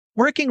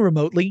Working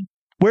remotely,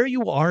 where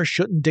you are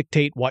shouldn't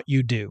dictate what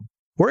you do.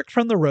 Work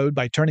from the road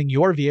by turning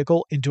your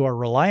vehicle into a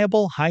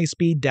reliable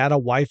high-speed data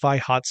Wi-Fi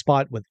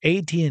hotspot with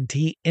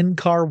AT&T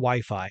in-car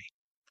Wi-Fi.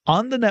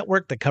 On the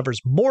network that covers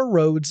more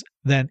roads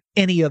than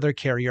any other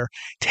carrier,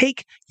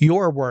 take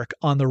your work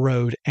on the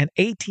road and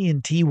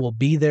AT&T will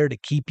be there to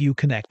keep you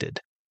connected.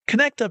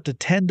 Connect up to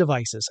 10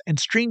 devices and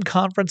stream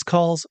conference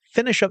calls,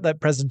 finish up that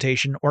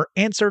presentation, or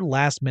answer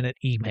last-minute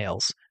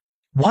emails.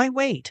 Why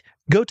wait?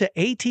 Go to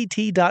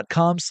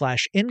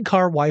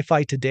att.com/in-car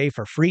Wi-Fi today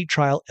for free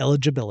trial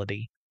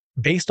eligibility.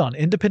 Based on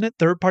independent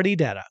third-party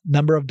data,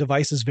 number of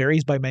devices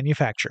varies by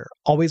manufacturer.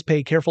 Always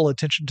pay careful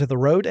attention to the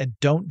road and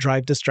don't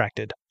drive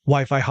distracted.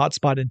 Wi-Fi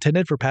hotspot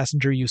intended for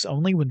passenger use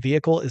only when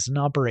vehicle is in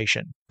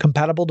operation.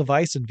 Compatible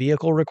device and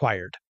vehicle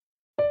required.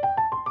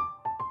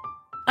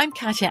 I'm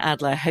Katya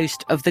Adler,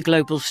 host of The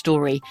Global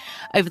Story.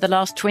 Over the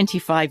last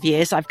 25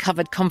 years, I've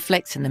covered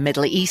conflicts in the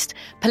Middle East,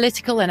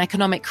 political and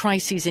economic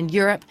crises in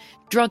Europe,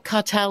 drug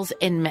cartels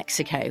in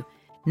Mexico.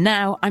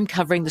 Now I'm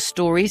covering the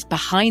stories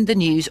behind the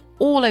news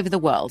all over the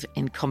world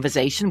in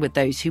conversation with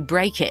those who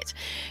break it.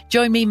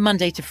 Join me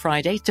Monday to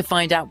Friday to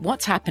find out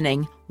what's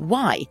happening,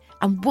 why,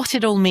 and what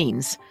it all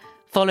means.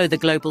 Follow The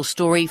Global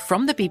Story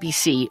from the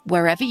BBC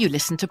wherever you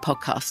listen to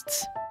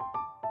podcasts.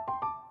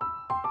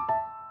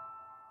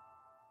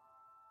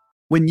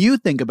 When you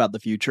think about the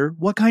future,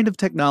 what kind of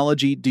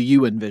technology do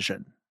you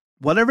envision?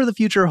 Whatever the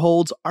future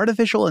holds,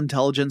 artificial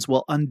intelligence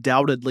will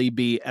undoubtedly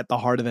be at the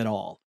heart of it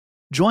all.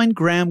 Join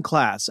Graham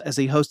Class as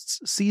he hosts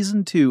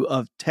Season 2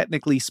 of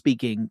Technically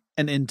Speaking,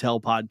 an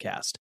Intel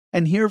podcast,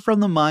 and hear from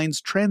the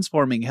minds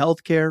transforming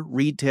healthcare,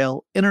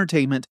 retail,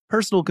 entertainment,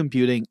 personal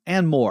computing,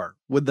 and more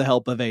with the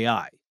help of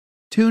AI.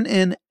 Tune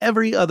in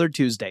every other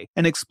Tuesday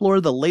and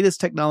explore the latest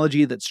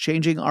technology that's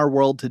changing our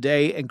world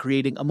today and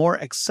creating a more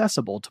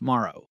accessible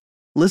tomorrow.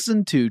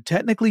 Listen to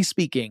Technically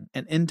Speaking,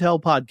 an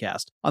Intel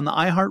podcast on the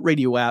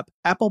iHeartRadio app,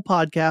 Apple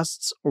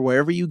Podcasts, or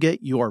wherever you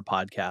get your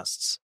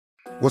podcasts.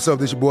 What's up,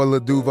 this your boy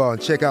Lil Duval,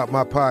 and check out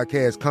my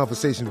podcast,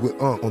 Conversations with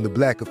Unc, on the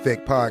Black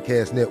Effect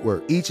Podcast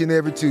Network. Each and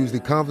every Tuesday,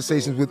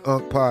 Conversations with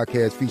Unc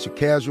podcast feature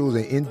casuals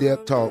and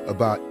in-depth talk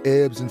about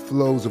ebbs and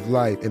flows of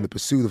life and the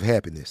pursuit of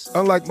happiness.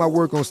 Unlike my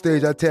work on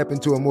stage, I tap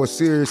into a more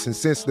serious and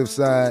sensitive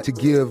side to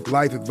give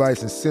life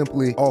advice and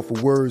simply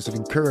offer words of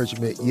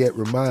encouragement, yet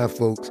remind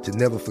folks to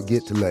never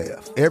forget to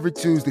laugh. Every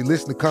Tuesday,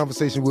 listen to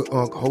Conversation with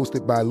Unc,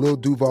 hosted by Lil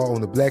Duval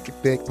on the Black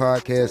Effect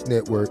Podcast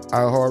Network,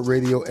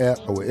 iHeartRadio app,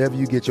 or wherever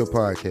you get your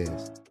podcasts.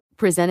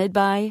 Presented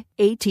by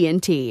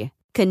AT&T.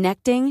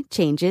 Connecting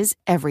changes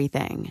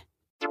everything.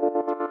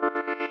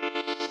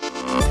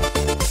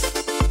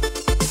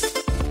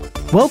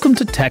 Welcome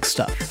to Tech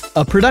Stuff,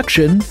 a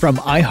production from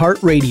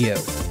iHeartRadio.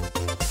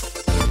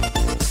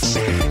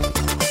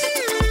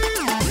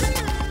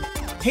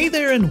 Hey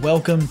there and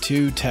welcome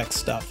to Tech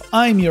Stuff.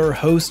 I'm your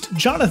host,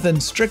 Jonathan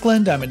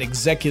Strickland. I'm an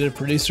executive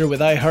producer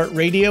with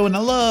iHeartRadio and I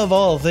love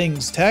all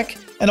things tech.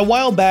 And a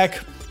while back,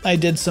 I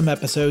did some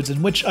episodes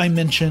in which I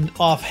mentioned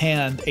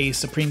offhand a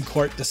Supreme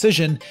Court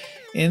decision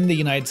in the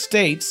United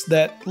States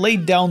that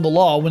laid down the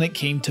law when it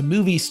came to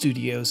movie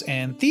studios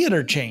and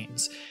theater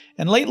chains.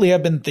 And lately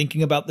I've been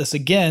thinking about this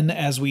again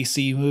as we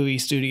see movie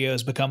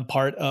studios become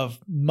part of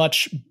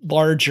much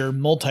larger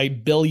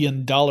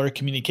multi-billion-dollar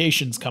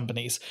communications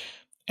companies.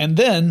 And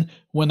then,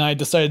 when I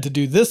decided to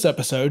do this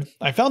episode,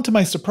 I found to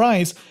my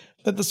surprise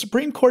that the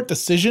Supreme Court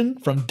decision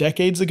from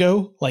decades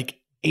ago, like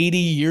 80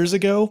 years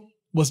ago,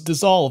 was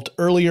dissolved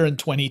earlier in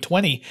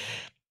 2020,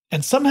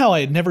 and somehow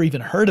I had never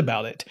even heard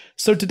about it.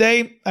 So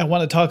today, I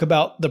want to talk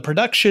about the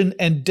production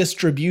and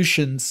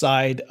distribution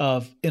side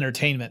of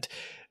entertainment,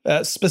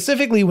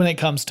 specifically when it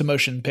comes to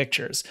motion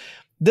pictures.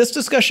 This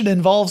discussion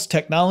involves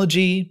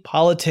technology,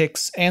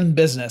 politics, and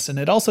business, and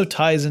it also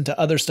ties into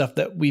other stuff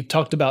that we've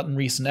talked about in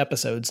recent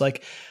episodes,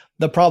 like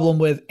the problem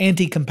with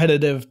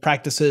anti-competitive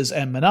practices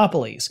and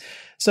monopolies.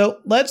 So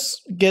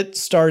let's get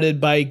started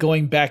by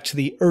going back to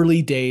the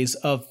early days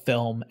of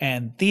film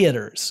and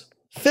theaters.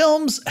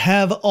 Films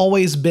have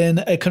always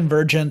been a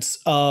convergence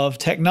of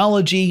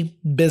technology,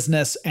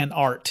 business, and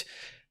art.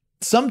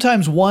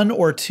 Sometimes one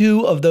or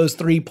two of those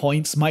 3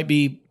 points might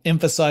be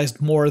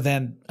emphasized more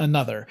than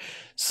another.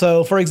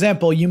 So, for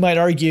example, you might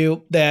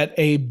argue that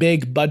a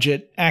big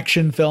budget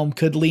action film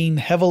could lean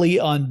heavily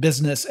on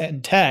business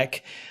and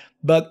tech,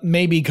 but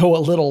maybe go a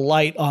little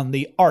light on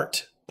the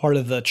art part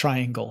of the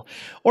triangle.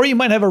 Or you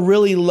might have a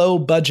really low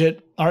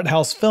budget art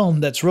house film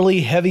that's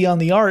really heavy on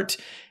the art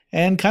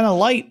and kind of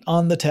light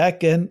on the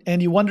tech, and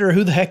you wonder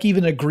who the heck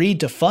even agreed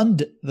to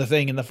fund the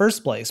thing in the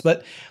first place.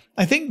 But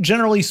I think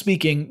generally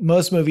speaking,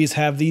 most movies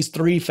have these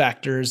 3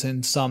 factors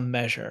in some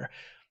measure.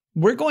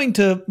 We're going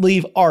to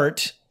leave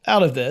art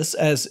out of this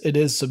as it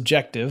is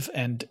subjective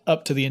and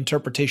up to the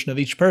interpretation of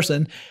each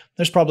person.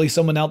 There's probably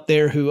someone out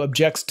there who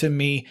objects to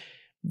me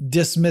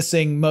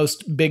dismissing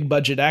most big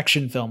budget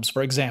action films,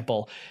 for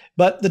example.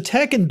 But the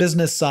tech and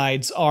business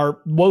sides are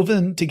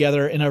woven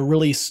together in a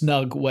really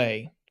snug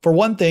way. For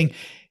one thing,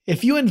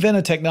 if you invent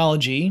a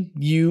technology,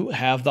 you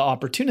have the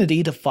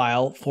opportunity to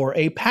file for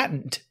a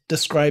patent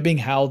describing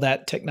how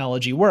that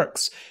technology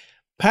works.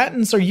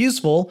 Patents are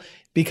useful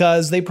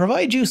because they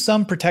provide you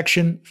some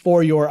protection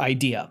for your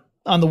idea.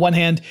 On the one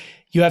hand,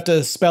 you have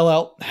to spell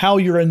out how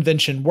your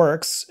invention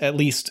works, at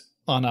least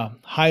on a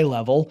high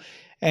level,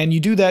 and you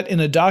do that in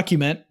a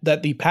document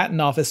that the patent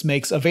office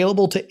makes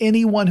available to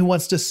anyone who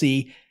wants to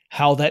see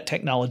how that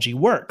technology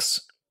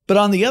works. But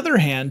on the other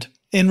hand,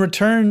 in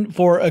return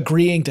for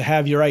agreeing to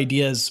have your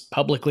ideas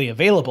publicly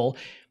available,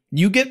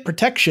 you get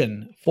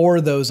protection for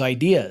those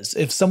ideas.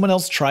 If someone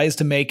else tries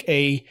to make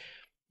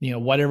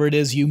whatever it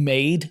is you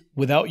made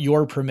without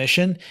your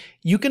permission,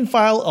 you can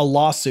file a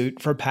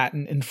lawsuit for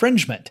patent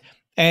infringement.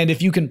 And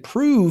if you can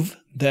prove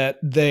that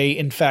they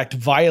in fact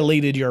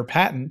violated your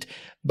patent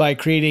by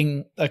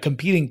creating a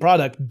competing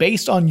product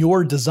based on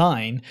your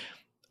design,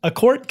 a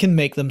court can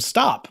make them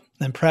stop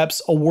and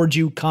perhaps award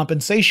you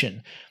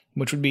compensation,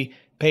 which would be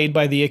paid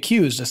by the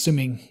accused,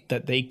 assuming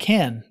that they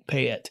can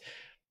pay it.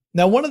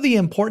 Now, one of the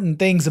important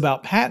things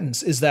about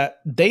patents is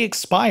that they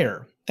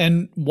expire,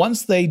 and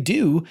once they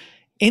do,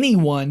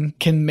 anyone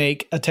can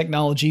make a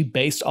technology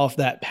based off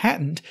that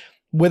patent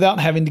without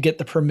having to get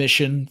the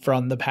permission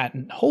from the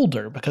patent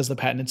holder because the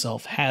patent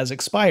itself has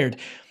expired.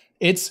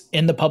 It's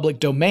in the public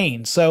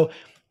domain. So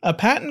a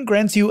patent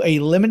grants you a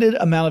limited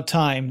amount of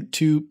time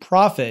to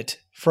profit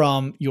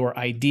from your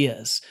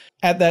ideas.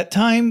 At that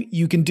time,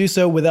 you can do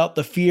so without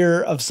the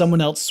fear of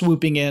someone else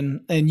swooping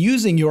in and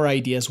using your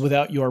ideas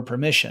without your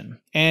permission.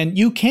 And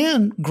you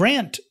can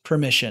grant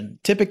permission.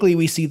 Typically,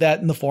 we see that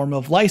in the form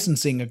of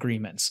licensing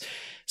agreements.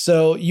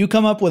 So you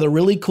come up with a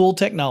really cool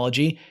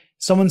technology.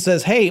 Someone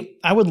says, hey,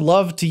 I would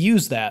love to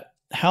use that.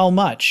 How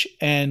much?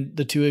 And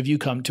the two of you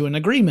come to an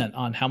agreement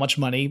on how much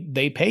money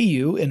they pay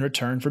you in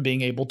return for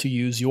being able to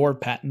use your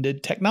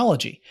patented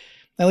technology.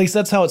 At least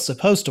that's how it's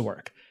supposed to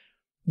work.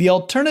 The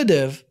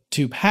alternative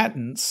to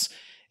patents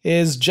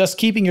is just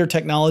keeping your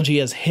technology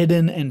as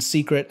hidden and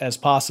secret as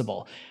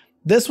possible.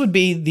 This would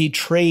be the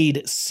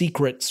trade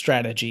secret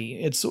strategy.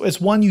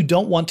 It's one you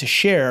don't want to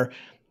share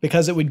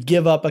because it would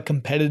give up a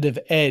competitive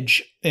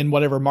edge in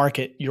whatever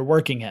market you're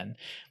working in.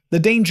 The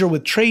danger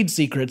with trade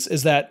secrets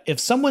is that if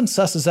someone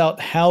susses out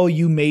how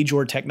you made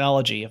your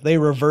technology, if they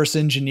reverse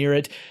engineer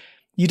it,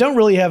 you don't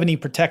really have any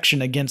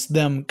protection against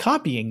them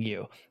copying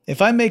you.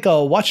 If I make a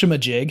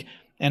whatchamajig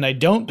and I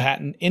don't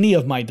patent any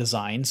of my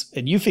designs,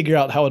 and you figure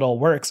out how it all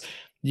works,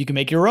 you can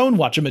make your own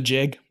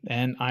whatchamajig,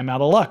 and I'm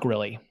out of luck,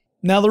 really.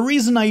 Now, the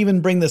reason I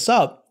even bring this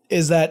up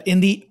is that in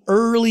the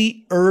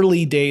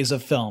early days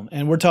of film,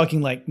 and we're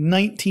talking like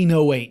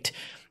 1908,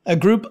 a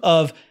group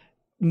of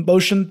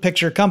motion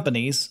picture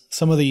companies,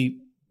 some of the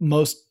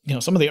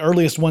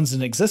earliest ones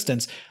in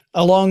existence,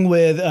 along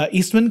with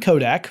Eastman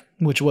Kodak,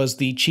 which was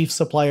the chief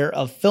supplier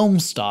of film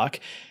stock,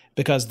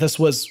 because this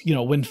was,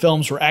 when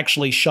films were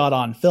actually shot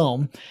on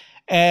film,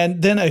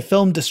 and then a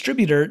film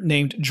distributor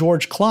named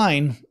George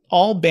Klein,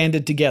 all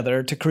banded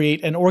together to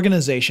create an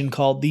organization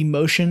called the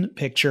Motion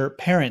Picture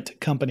Parent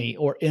Company,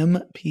 or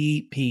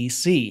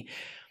MPPC.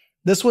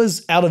 This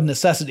was out of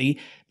necessity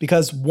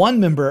because one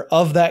member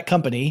of that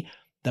company,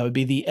 that would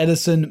be the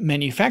Edison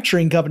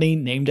Manufacturing Company,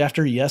 named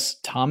after, yes,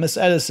 Thomas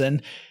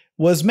Edison,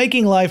 was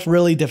making life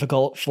really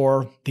difficult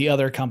for the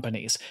other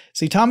companies.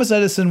 See, Thomas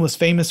Edison was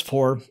famous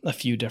for a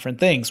few different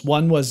things.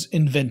 One was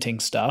inventing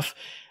stuff.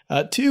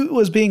 Two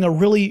was being a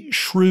really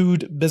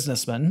shrewd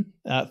businessman.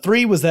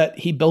 Three was that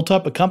he built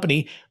up a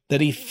company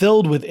that he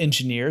filled with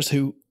engineers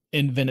who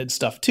invented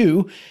stuff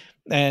too.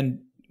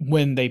 And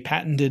when they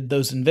patented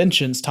those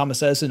inventions,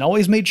 Thomas Edison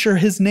always made sure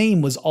his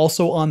name was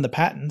also on the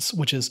patents,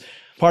 which is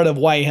part of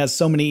why he has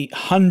so many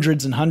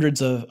hundreds and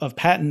hundreds of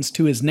patents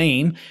to his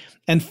name.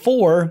 And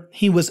four,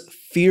 he was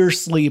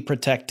fiercely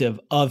protective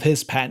of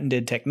his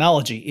patented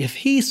technology. If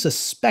he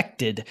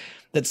suspected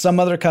that some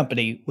other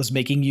company was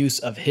making use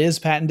of his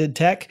patented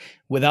tech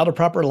without a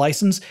proper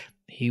license,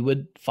 he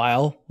would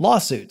file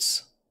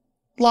lawsuits.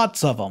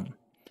 Lots of them.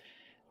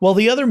 Well,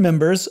 the other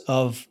members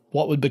of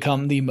what would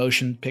become the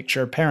Motion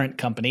Picture Parent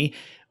Company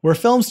were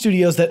film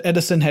studios that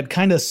Edison had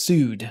kind of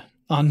sued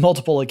on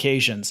multiple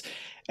occasions.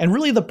 And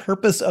really the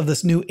purpose of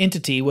this new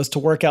entity was to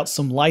work out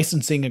some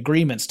licensing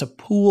agreements to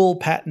pool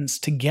patents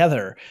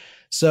together.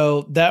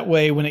 So that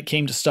way, when it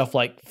came to stuff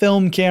like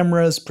film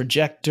cameras,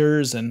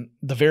 projectors, and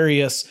the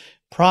various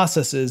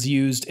processes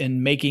used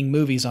in making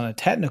movies on a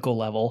technical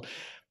level,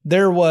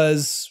 there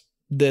was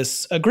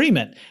this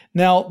agreement.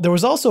 Now, there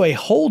was also a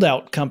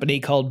holdout company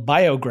called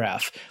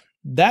Biograph.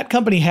 That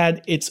company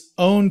had its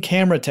own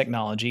camera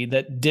technology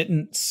that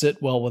didn't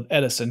sit well with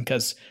Edison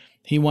because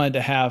he wanted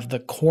to have the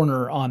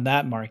corner on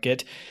that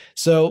market.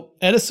 So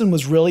Edison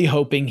was really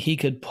hoping he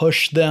could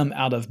push them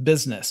out of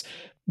business.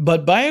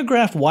 But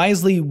Biograph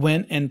wisely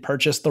went and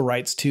purchased the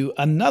rights to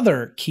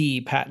another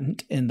key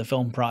patent in the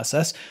film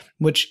process,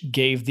 which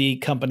gave the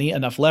company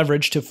enough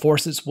leverage to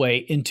force its way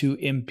into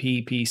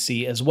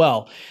MPPC as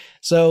well.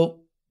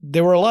 So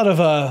there were a lot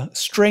of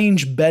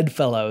strange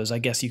bedfellows, I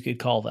guess you could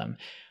call them.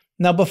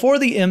 Now, before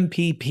the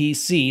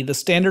MPPC, the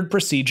standard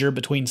procedure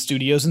between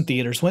studios and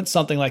theaters went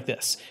something like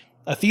this.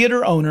 A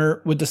theater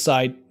owner would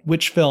decide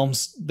which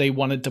films they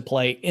wanted to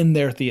play in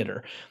their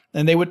theater,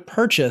 and they would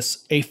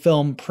purchase a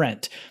film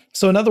print.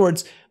 So in other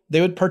words,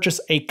 they would purchase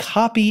a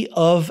copy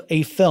of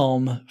a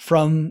film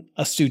from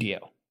a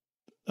studio.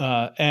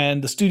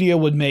 And the studio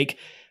would make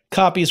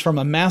copies from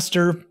a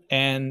master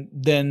and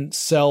then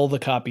sell the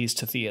copies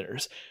to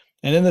theaters.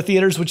 And then the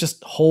theaters would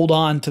just hold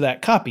on to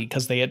that copy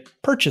because they had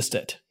purchased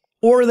it.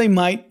 Or they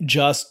might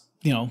just,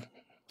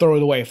 throw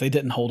it away if they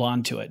didn't hold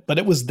on to it, but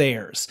it was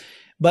theirs.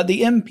 But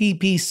the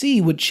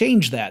MPPC would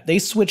change that. They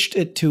switched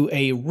it to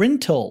a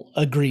rental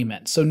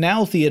agreement. So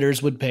now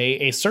theaters would pay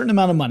a certain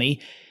amount of money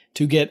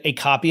to get a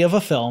copy of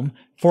a film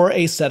for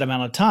a set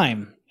amount of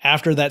time.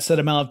 After that set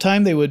amount of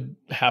time, they would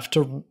have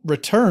to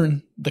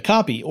return the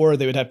copy, or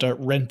they would have to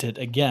rent it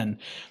again.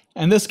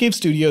 And this gave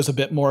studios a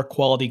bit more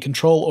quality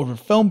control over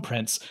film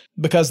prints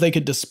because they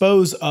could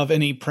dispose of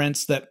any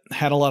prints that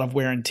had a lot of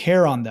wear and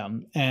tear on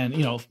them. And,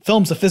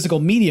 film's a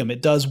physical medium.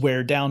 It does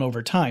wear down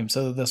over time.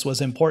 So this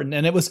was important.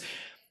 And it was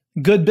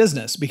good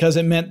business because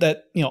it meant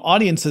that,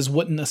 audiences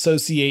wouldn't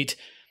associate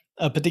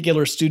a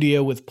particular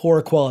studio with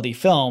poor quality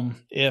film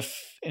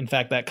if, in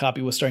fact, that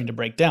copy was starting to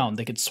break down.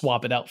 They could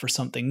swap it out for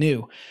something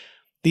new.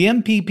 The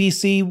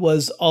MPPC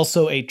was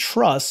also a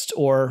trust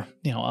or,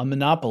 a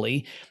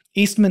monopoly.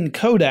 Eastman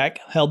Kodak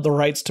held the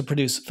rights to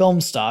produce film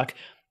stock,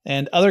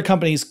 and other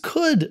companies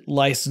could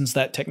license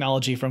that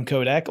technology from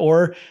Kodak,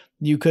 or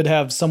you could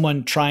have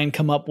someone try and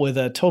come up with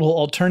a total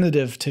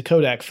alternative to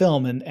Kodak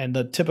film and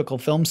the typical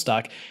film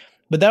stock.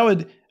 But that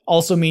would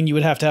also mean you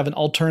would have to have an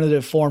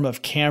alternative form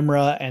of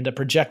camera and a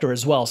projector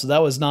as well. So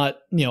that was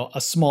not,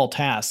 a small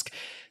task.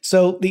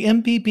 So the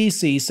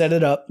MPPC set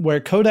it up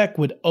where Kodak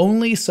would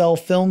only sell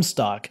film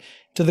stock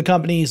to the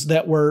companies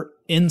that were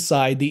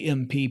inside the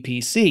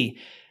MPPC.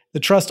 The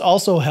trust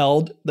also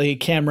held the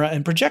camera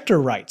and projector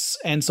rights.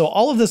 And so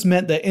all of this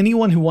meant that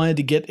anyone who wanted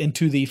to get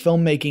into the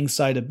filmmaking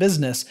side of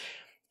business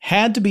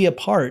had to be a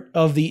part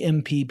of the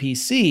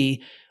MPPC,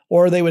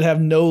 or they would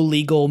have no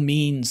legal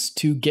means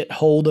to get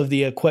hold of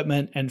the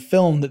equipment and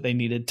film that they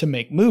needed to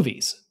make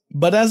movies.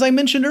 But as I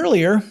mentioned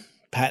earlier,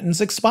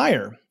 patents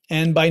expire.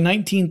 And by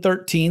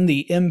 1913,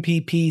 the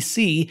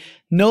MPPC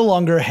no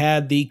longer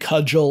had the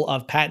cudgel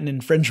of patent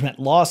infringement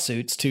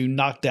lawsuits to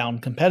knock down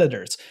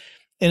competitors.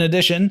 In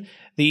addition,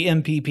 the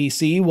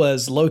MPPC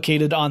was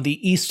located on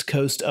the east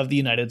coast of the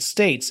United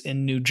States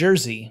in New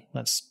Jersey.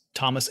 That's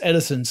Thomas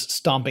Edison's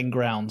stomping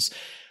grounds.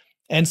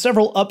 And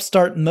several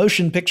upstart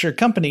motion picture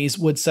companies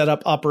would set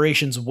up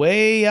operations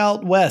way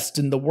out west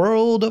in the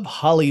world of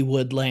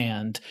Hollywood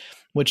land,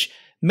 which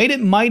made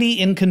it mighty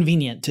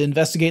inconvenient to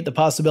investigate the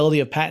possibility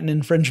of patent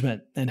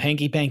infringement and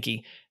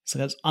hanky-panky. So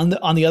that's on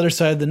the other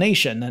side of the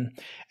nation.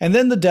 And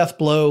then the death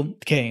blow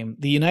came.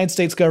 The United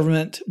States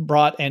government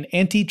brought an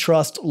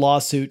antitrust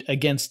lawsuit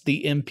against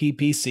the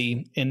MPPC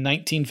in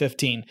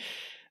 1915.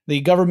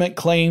 The government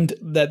claimed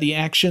that the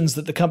actions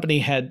that the company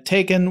had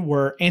taken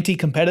were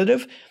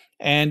anti-competitive,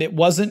 and it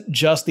wasn't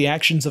just the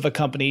actions of a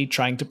company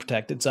trying to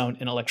protect its own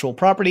intellectual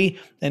property.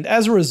 And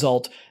as a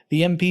result,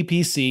 the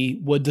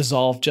MPPC would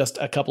dissolve just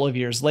a couple of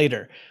years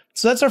later.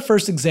 So that's our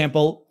first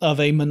example of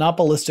a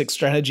monopolistic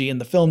strategy in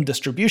the film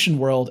distribution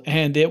world,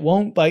 and it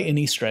won't by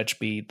any stretch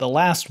be the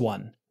last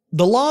one.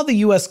 The law the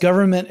US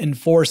government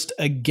enforced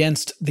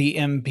against the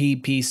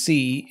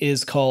MPPC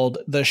is called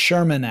the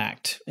Sherman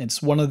Act.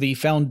 It's one of the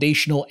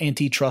foundational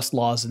antitrust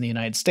laws in the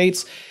United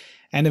States,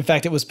 and in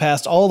fact it was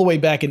passed all the way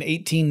back in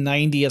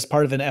 1890 as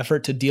part of an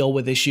effort to deal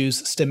with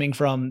issues stemming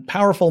from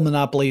powerful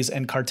monopolies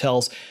and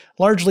cartels,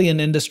 largely in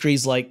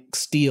industries like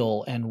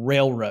steel and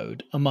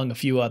railroad, among a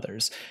few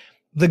others.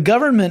 The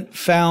government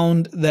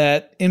found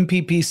that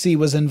MPPC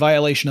was in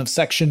violation of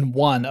Section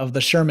 1 of the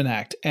Sherman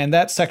Act, and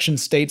that section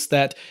states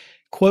that,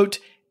 quote,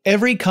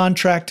 every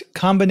contract,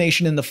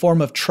 combination in the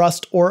form of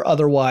trust or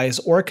otherwise,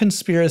 or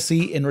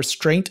conspiracy in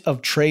restraint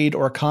of trade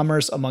or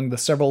commerce among the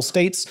several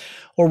states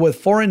or with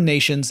foreign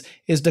nations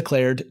is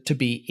declared to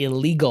be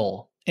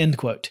illegal, end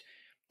quote.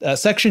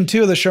 Section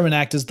 2 of the Sherman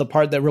Act is the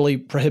part that really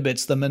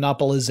prohibits the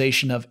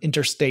monopolization of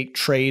interstate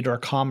trade or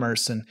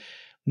commerce and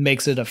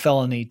makes it a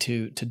felony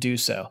to do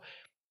so.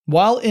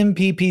 While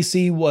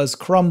MPPC was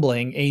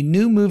crumbling, a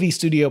new movie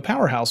studio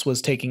powerhouse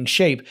was taking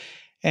shape,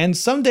 and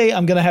someday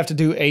I'm going to have to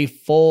do a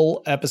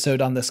full episode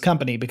on this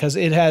company because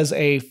it has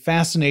a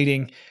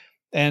fascinating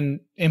and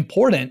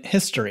important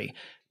history.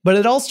 But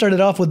it all started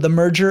off with the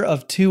merger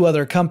of two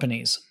other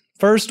companies.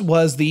 First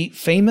was the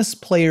Famous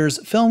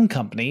Players Film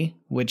Company,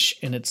 which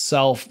in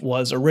itself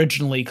was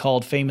originally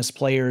called Famous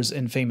Players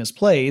and Famous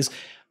Plays.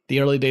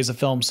 The early days of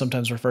film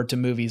sometimes referred to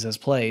movies as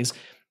plays.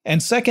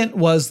 And second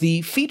was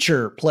the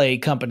Feature Play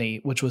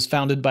Company, which was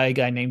founded by a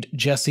guy named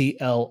Jesse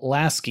L.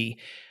 Lasky.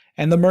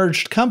 And the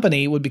merged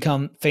company would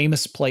become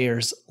Famous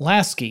Players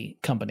Lasky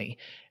Company.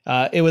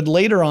 It would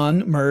later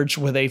on merge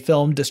with a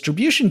film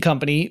distribution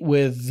company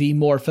with the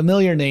more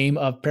familiar name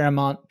of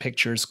Paramount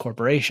Pictures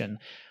Corporation.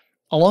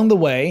 Along the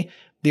way,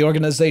 the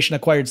organization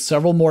acquired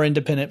several more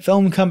independent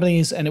film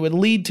companies, and it would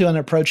lead to an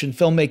approach in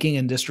filmmaking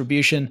and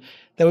distribution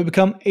that would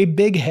become a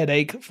big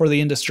headache for the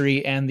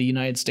industry and the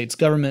United States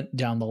government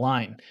down the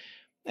line.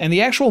 And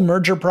the actual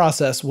merger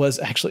process was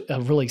actually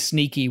a really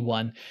sneaky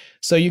one.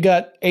 So you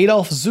got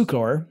Adolf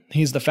Zukor,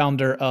 he's the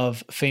founder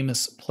of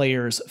Famous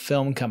Players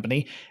Film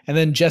Company, and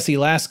then Jesse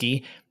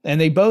Lasky,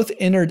 and they both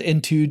entered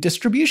into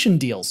distribution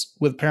deals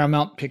with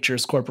Paramount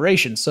Pictures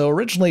Corporation. So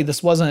originally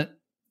this wasn't,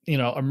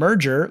 a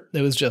merger,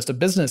 it was just a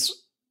business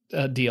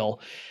deal.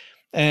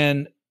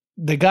 And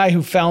the guy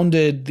who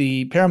founded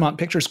the Paramount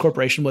Pictures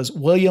Corporation was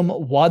William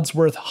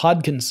Wadsworth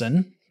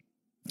Hodgkinson,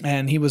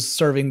 and he was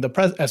serving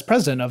as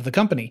president of the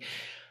company.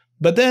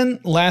 But then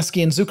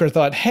Lasky and Zukor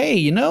thought,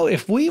 hey,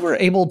 if we were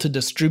able to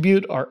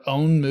distribute our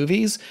own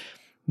movies,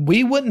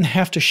 we wouldn't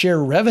have to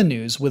share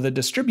revenues with a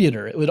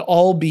distributor. It would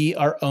all be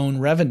our own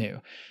revenue.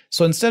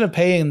 So instead of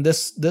paying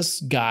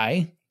this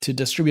guy to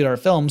distribute our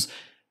films,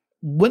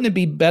 wouldn't it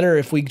be better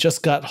if we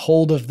just got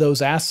hold of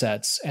those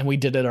assets and we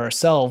did it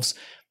ourselves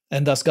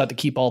and thus got to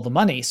keep all the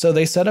money? So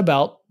they set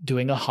about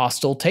doing a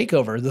hostile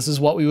takeover. This is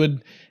what we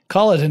would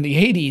call it in the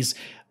 80s.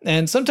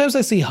 And sometimes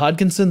I see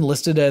Hodgkinson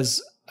listed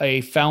as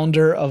a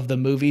founder of the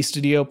movie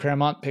studio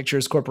Paramount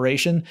Pictures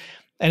Corporation.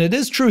 And it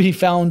is true he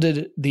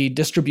founded the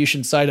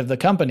distribution side of the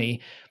company,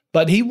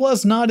 but he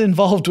was not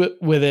involved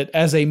with it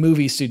as a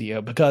movie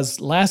studio because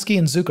Lasky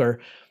and Zukor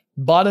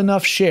bought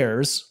enough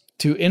shares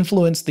to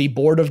influence the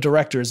board of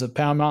directors of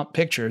Paramount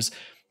Pictures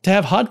to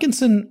have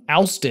Hodgkinson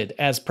ousted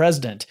as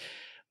president.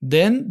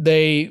 Then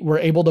they were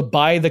able to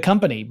buy the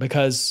company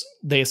because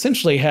they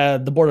essentially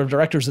had the board of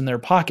directors in their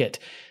pocket.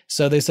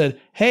 So they said,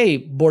 hey,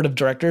 board of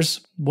directors,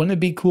 wouldn't it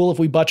be cool if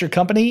we bought your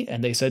company?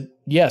 And they said,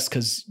 yes,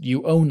 because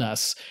you own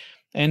us.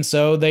 And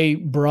so they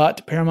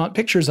brought Paramount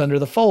Pictures under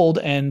the fold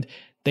and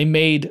they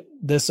made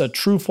this a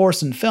true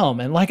force in film.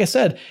 And like I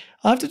said,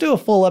 I'll have to do a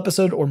full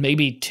episode or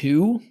maybe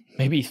 2,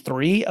 maybe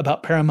 3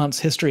 about Paramount's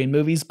history in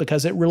movies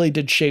because it really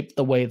did shape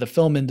the way the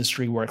film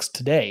industry works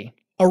today.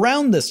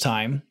 Around this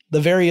time,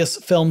 the various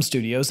film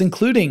studios,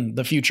 including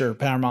the future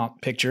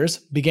Paramount Pictures,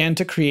 began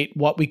to create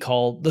what we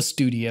call the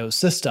studio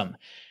system.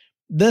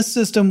 This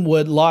system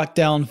would lock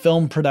down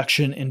film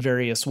production in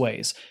various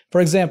ways.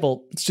 For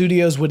example,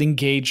 studios would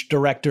engage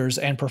directors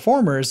and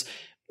performers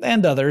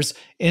and others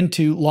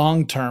into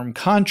long-term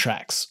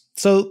contracts.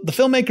 So the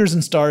filmmakers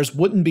and stars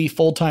wouldn't be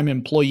full-time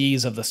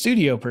employees of the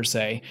studio per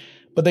se,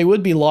 but they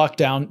would be locked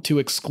down to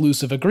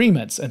exclusive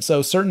agreements, and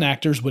so certain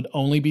actors would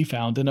only be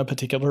found in a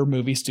particular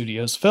movie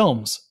studio's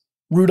films.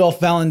 Rudolph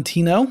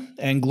Valentino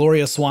and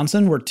Gloria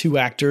Swanson were 2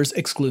 actors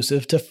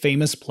exclusive to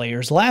Famous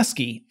Players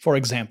Lasky, for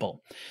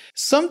example.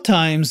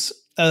 Sometimes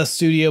a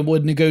studio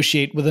would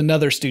negotiate with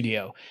another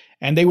studio,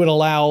 and they would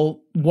allow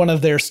one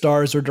of their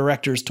stars or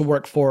directors to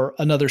work for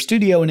another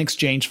studio in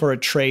exchange for a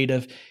trade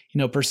of,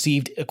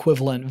 perceived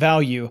equivalent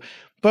value.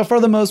 But for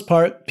the most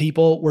part,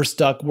 people were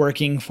stuck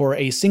working for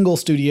a single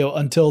studio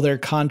until their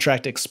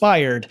contract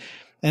expired.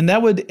 And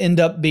that would end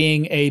up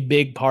being a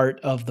big part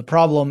of the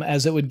problem,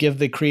 as it would give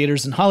the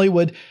creators in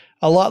Hollywood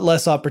a lot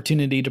less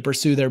opportunity to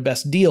pursue their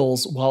best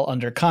deals while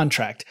under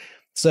contract.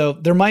 So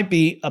there might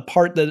be a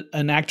part that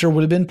an actor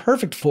would have been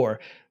perfect for.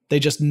 They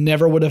just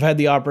never would have had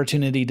the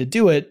opportunity to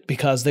do it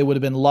because they would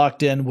have been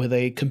locked in with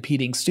a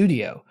competing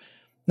studio.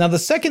 Now, the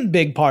second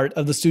big part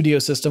of the studio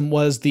system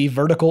was the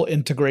vertical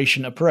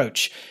integration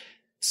approach.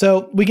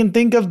 So we can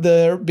think of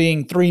there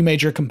being 3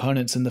 major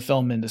components in the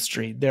film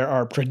industry. There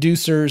are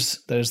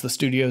producers, there's the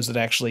studios that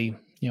actually,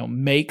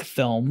 make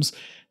films.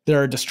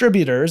 There are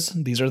distributors,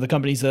 these are the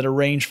companies that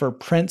arrange for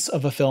prints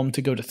of a film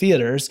to go to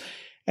theaters.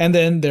 And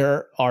then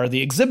there are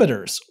the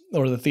exhibitors,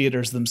 or the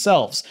theaters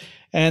themselves.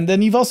 And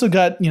then you've also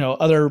got,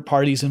 other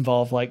parties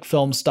involved like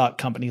film stock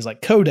companies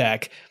like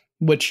Kodak,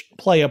 which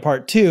play a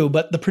part too,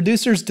 but the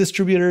producers,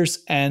 distributors,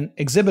 and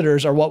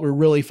exhibitors are what we're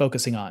really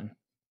focusing on.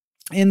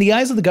 In the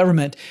eyes of the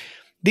government,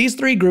 these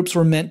 3 groups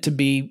were meant to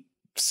be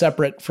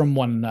separate from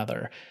one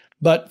another,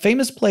 but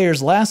Famous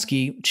Players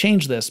Lasky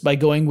changed this by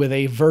going with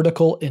a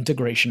vertical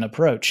integration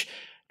approach.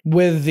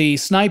 With the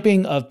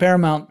sniping of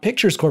Paramount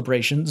Pictures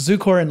Corporation,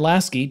 Zukor and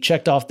Lasky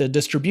checked off the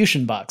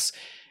distribution box,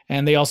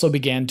 and they also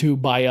began to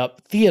buy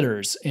up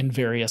theaters in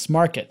various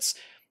markets.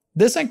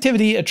 This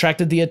activity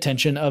attracted the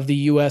attention of the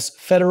U.S.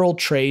 Federal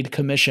Trade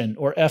Commission,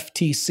 or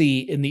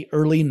FTC, in the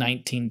early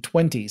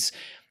 1920s.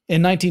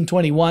 In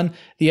 1921,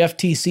 the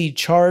FTC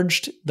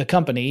charged the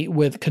company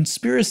with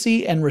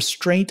conspiracy and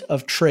restraint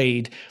of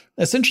trade,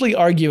 essentially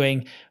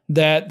arguing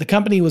that the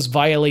company was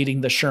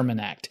violating the Sherman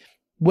Act.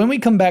 When we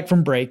come back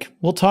from break,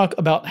 we'll talk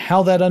about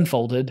how that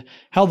unfolded,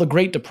 how the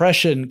Great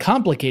Depression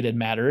complicated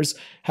matters,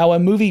 how a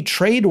movie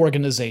trade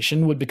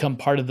organization would become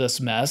part of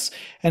this mess,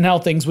 and how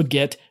things would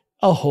get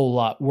a whole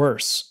lot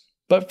worse.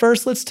 But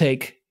first, let's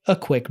take a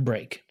quick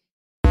break.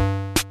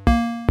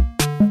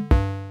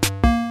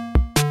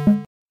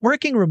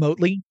 Working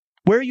remotely,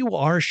 where you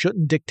are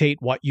shouldn't dictate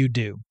what you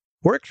do.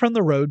 Work from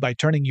the road by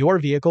turning your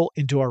vehicle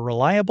into a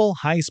reliable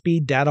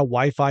high-speed data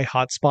Wi-Fi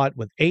hotspot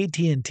with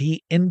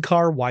AT&T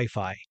in-car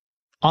Wi-Fi.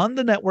 On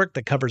the network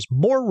that covers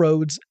more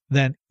roads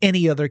than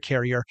any other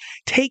carrier,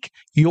 take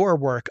your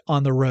work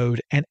on the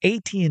road and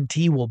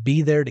AT&T will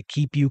be there to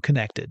keep you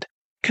connected.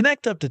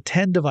 Connect up to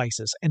 10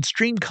 devices and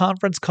stream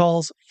conference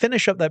calls,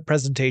 finish up that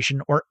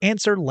presentation, or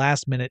answer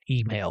last-minute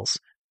emails.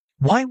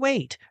 Why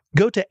wait?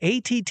 Go to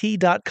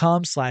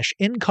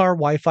att.com/in-car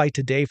Wi-Fi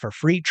today for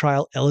free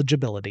trial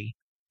eligibility.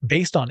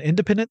 Based on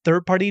independent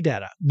third-party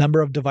data, number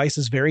of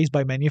devices varies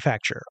by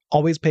manufacturer.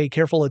 Always pay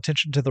careful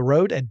attention to the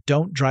road and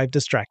don't drive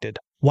distracted.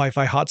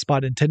 Wi-Fi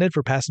hotspot intended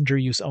for passenger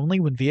use only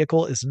when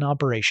vehicle is in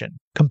operation.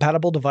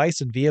 Compatible device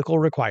and vehicle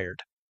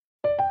required.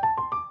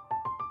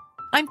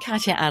 I'm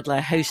Katya Adler,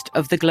 host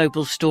of The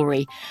Global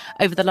Story.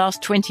 Over the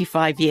last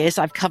 25 years,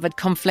 I've covered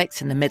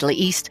conflicts in the Middle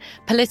East,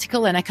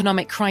 political and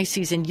economic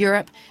crises in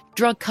Europe,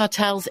 drug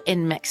cartels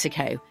in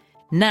Mexico.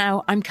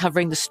 Now I'm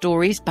covering the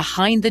stories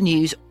behind the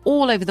news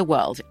all over the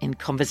world in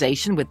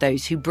conversation with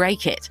those who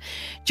break it.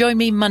 Join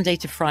me Monday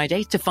to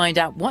Friday to find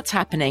out what's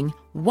happening,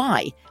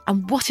 why,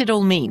 and what it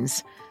all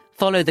means.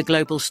 Follow The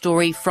Global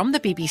Story from the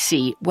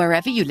BBC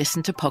wherever you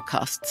listen to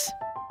podcasts.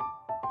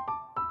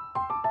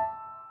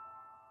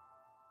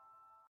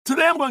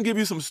 Today I'm going to give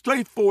you some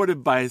straightforward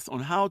advice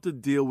on how to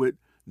deal with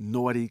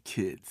naughty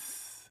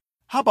kids.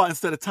 How about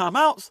instead of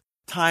timeouts,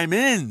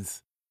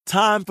 time-ins?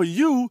 Time for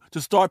you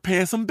to start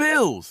paying some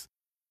bills.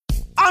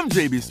 I'm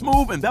JB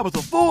Smoove, and that was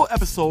a full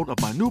episode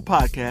of my new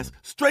podcast,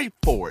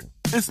 Straightforward,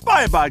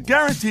 inspired by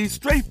guaranteed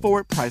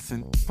straightforward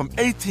pricing from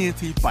AT&T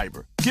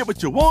Fiber. Get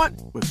what you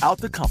want without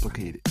the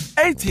complicated.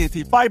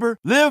 AT&T Fiber,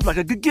 live like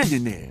a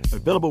gigillionaire.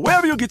 Available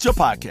wherever you get your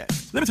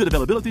podcasts. Limited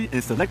availability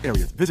in select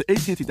areas. Visit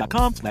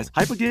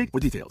AT&T.com/hypergig for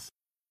details.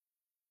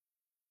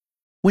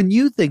 When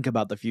you think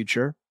about the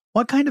future,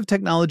 what kind of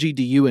technology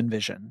do you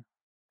envision?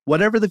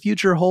 Whatever the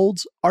future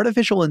holds,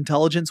 artificial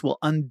intelligence will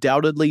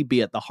undoubtedly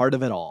be at the heart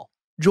of it all.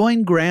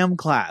 Join Graham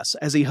Class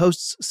as he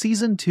hosts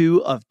Season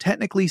 2 of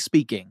Technically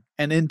Speaking,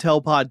 an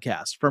Intel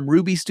podcast from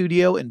Ruby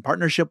Studio in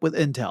partnership with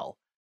Intel.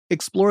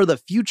 Explore the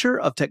future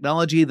of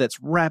technology that's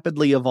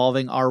rapidly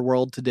evolving our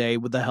world today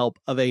with the help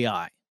of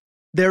AI.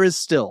 There is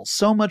still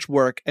so much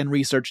work and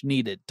research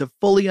needed to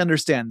fully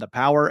understand the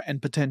power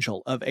and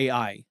potential of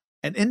AI,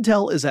 and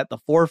Intel is at the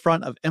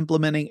forefront of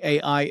implementing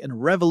AI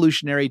and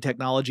revolutionary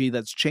technology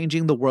that's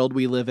changing the world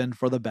we live in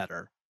for the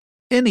better.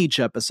 In each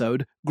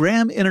episode,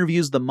 Graham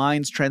interviews the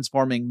minds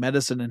transforming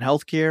medicine and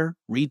healthcare,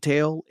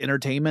 retail,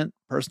 entertainment,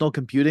 personal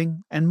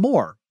computing, and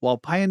more, while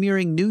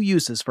pioneering new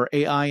uses for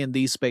AI in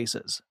these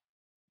spaces.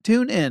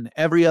 Tune in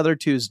every other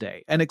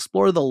Tuesday and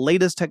explore the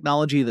latest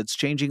technology that's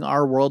changing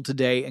our world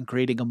today and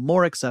creating a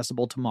more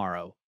accessible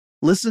tomorrow.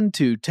 Listen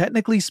to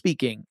Technically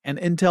Speaking, an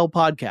Intel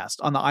podcast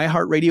on the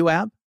iHeartRadio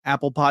app,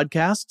 Apple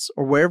Podcasts,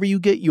 or wherever you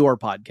get your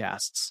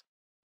podcasts.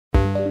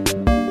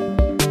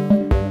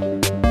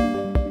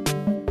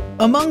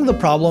 Among the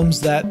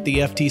problems that the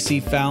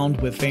FTC found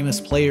with Famous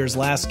Players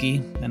Lasky,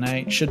 and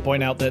I should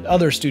point out that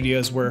other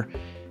studios were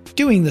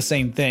doing the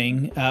same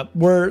thing,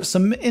 were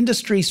some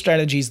industry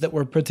strategies that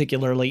were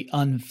particularly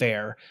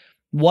unfair.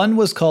 One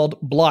was called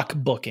block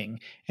booking,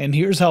 and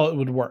here's how it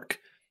would work.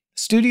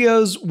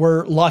 Studios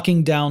were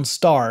locking down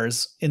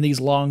stars in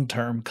these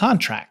long-term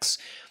contracts.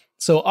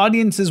 So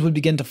audiences would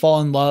begin to fall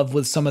in love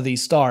with some of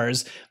these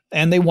stars,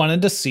 and they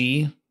wanted to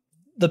see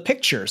the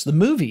pictures, the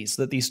movies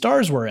that these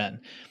stars were in.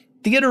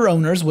 Theater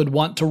owners would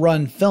want to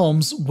run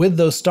films with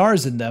those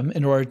stars in them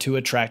in order to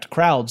attract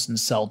crowds and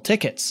sell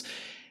tickets.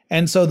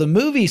 And so the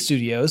movie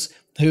studios,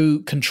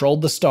 who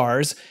controlled the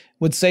stars,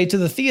 would say to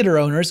the theater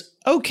owners,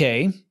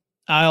 okay,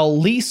 I'll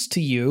lease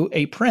to you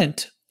a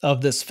print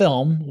of this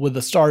film with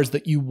the stars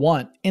that you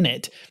want in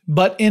it,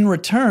 but in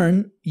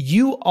return,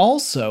 you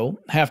also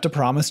have to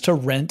promise to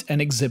rent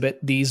and exhibit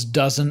these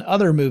dozen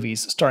other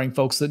movies starring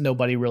folks that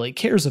nobody really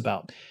cares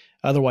about.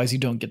 Otherwise, you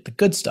don't get the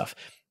good stuff.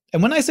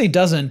 And when I say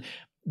dozen,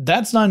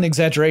 that's not an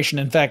exaggeration.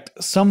 In fact,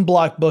 some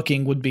block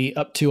booking would be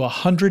up to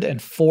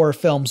 104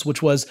 films,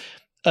 which was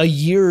a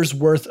year's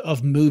worth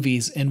of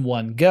movies in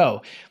one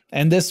go.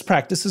 And this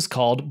practice is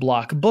called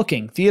block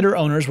booking. Theater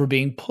owners were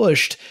being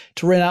pushed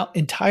to rent out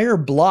entire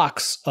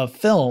blocks of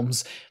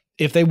films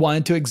if they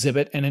wanted to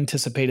exhibit an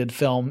anticipated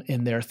film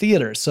in their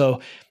theater. So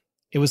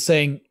it was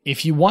saying,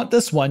 if you want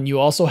this one, you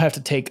also have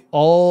to take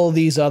all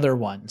these other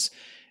ones.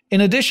 In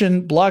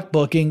addition, block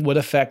booking would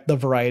affect the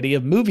variety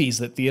of movies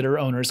that theater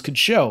owners could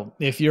show.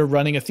 If you're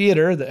running a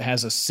theater that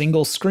has a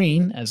single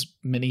screen, as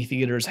many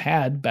theaters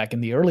had back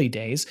in the early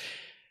days,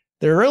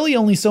 there are really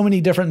only so many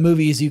different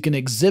movies you can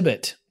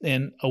exhibit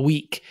in a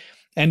week.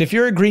 And if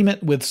your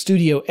agreement with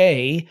Studio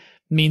A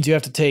means you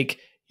have to take,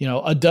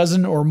 a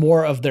dozen or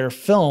more of their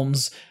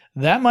films,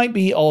 that might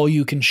be all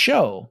you can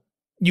show.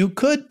 You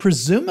could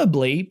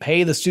presumably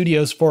pay the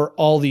studios for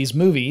all these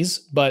movies,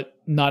 but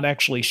not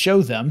actually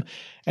show them,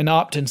 and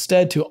opt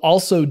instead to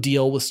also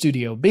deal with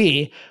Studio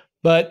B,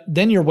 but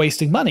then you're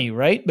wasting money,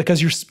 right?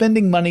 Because you're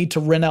spending money to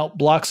rent out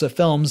blocks of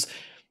films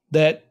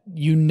that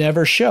you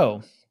never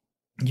show.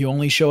 You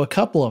only show a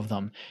couple of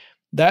them.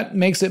 That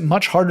makes it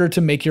much harder to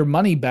make your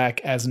money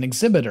back as an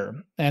exhibitor.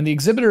 And the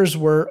exhibitors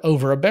were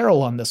over a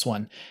barrel on this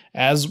one,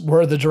 as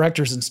were the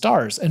directors and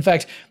stars. In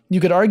fact, you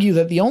could argue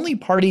that the only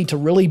party to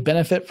really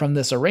benefit from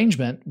this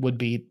arrangement would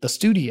be the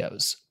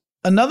studios.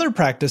 Another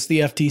practice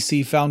the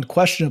FTC found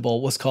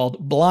questionable was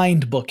called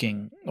blind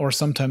booking, or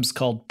sometimes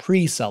called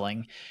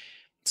pre-selling.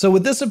 So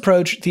with this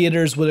approach,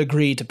 theaters would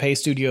agree to pay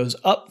studios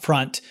up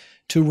front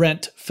to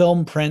rent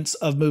film prints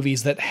of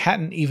movies that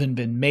hadn't even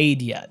been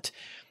made yet.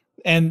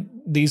 And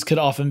these could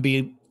often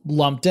be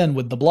lumped in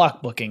with the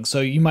block booking. So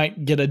you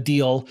might get a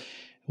deal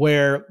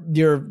where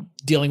you're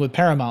dealing with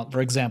Paramount,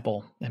 for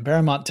example, and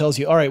Paramount tells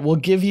you, all right, we'll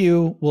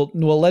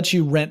let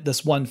you rent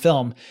this one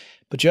film,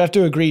 but you have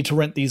to agree to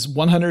rent these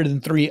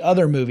 103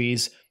 other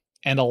movies,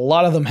 and a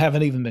lot of them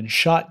haven't even been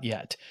shot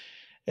yet.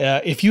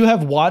 If you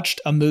have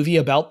watched a movie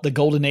about the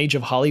golden age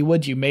of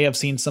Hollywood, you may have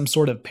seen some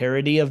sort of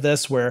parody of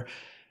this where,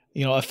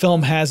 a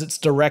film has its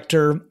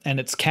director and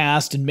its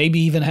cast and maybe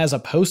even has a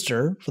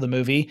poster for the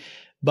movie,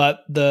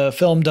 but the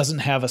film doesn't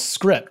have a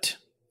script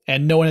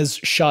and no one has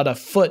shot a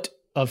foot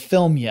of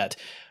film yet.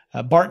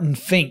 Barton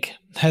Fink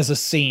has a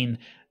scene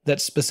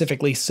that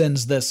specifically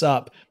sends this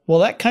up. Well,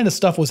 that kind of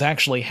stuff was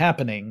actually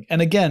happening.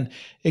 And again,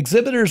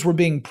 exhibitors were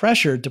being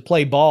pressured to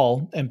play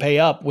ball and pay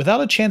up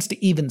without a chance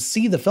to even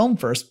see the film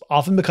first,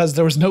 often because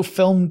there was no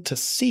film to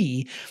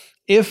see,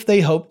 if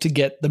they hoped to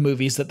get the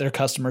movies that their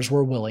customers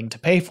were willing to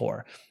pay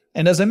for.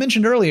 And as I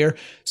mentioned earlier,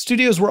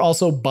 studios were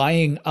also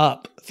buying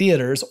up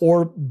theaters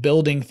or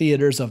building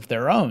theaters of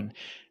their own.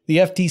 The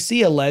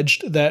FTC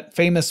alleged that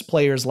Famous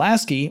Players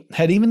Lasky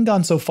had even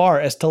gone so far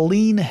as to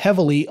lean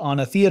heavily on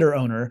a theater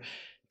owner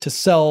to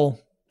sell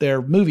their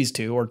movies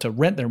to or to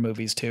rent their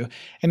movies to.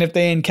 And if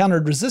they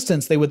encountered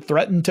resistance, they would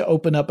threaten to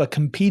open up a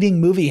competing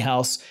movie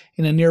house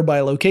in a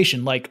nearby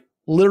location, like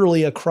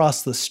literally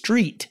across the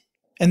street.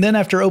 And then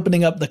after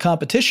opening up the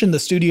competition, the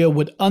studio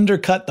would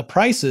undercut the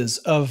prices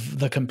of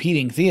the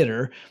competing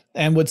theater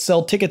and would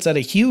sell tickets at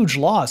a huge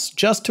loss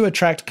just to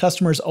attract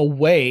customers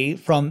away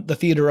from the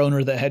theater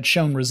owner that had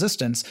shown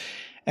resistance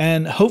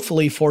and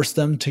hopefully force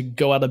them to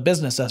go out of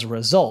business as a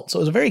result. So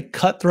it was a very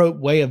cutthroat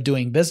way of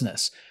doing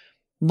business.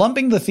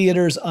 Lumping the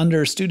theaters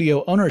under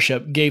studio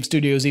ownership gave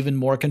studios even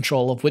more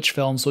control of which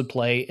films would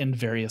play in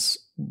various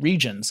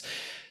regions.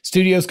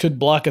 Studios could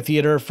block a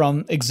theater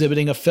from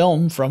exhibiting a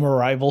film from a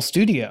rival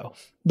studio.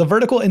 The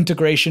vertical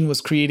integration was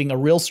creating a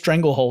real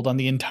stranglehold on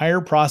the entire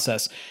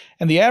process,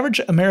 and the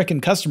average American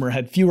customer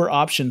had fewer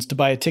options to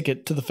buy a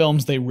ticket to the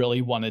films they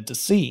really wanted to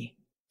see.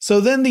 So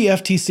then the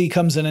FTC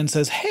comes in and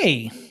says,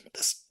 hey,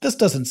 this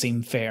doesn't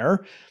seem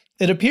fair.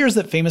 It appears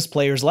that Famous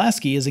Players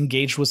Lasky is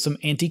engaged with some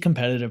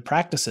anti-competitive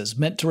practices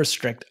meant to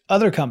restrict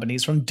other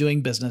companies from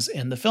doing business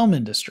in the film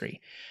industry.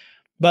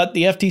 But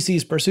the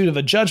FTC's pursuit of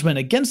a judgment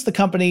against the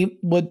company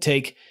would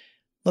take,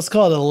 let's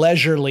call it a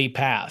leisurely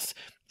path.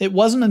 It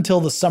wasn't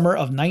until the summer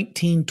of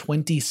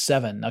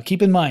 1927. Now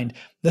keep in mind,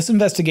 this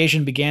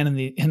investigation began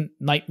in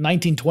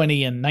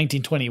 1920 and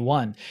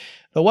 1921.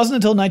 But it wasn't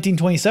until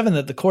 1927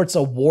 that the courts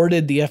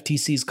awarded the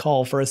FTC's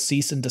call for a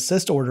cease and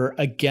desist order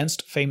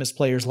against Famous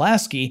Players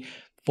Lasky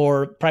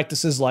for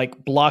practices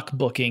like block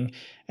booking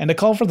and a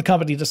call for the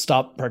company to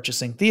stop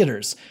purchasing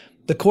theaters.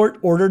 The court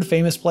ordered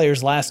Famous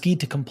Players Lasky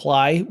to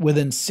comply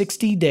within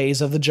 60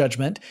 days of the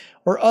judgment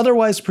or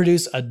otherwise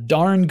produce a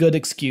darn good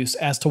excuse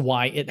as to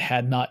why it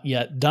had not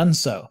yet done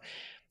so.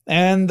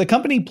 And the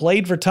company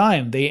played for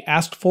time. They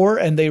asked for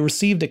and they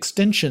received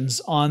extensions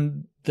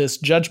on this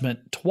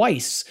judgment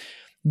twice.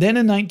 Then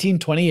in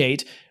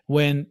 1928,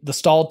 when the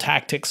stall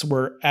tactics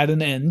were at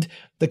an end,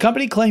 the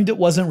company claimed it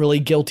wasn't really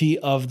guilty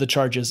of the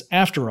charges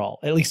after all,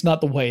 at least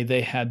not the way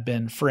they had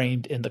been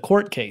framed in the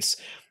court case.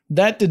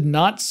 That did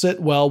not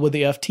sit well with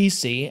the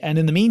FTC, and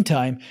in the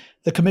meantime,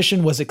 the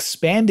commission was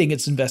expanding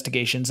its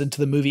investigations into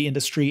the movie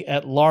industry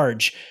at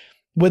large.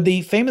 With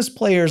the Famous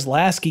Players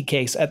Lasky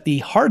case at the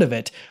heart of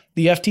it,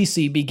 the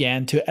FTC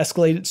began to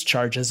escalate its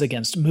charges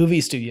against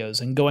movie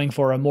studios and going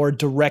for a more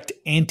direct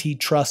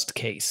antitrust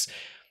case.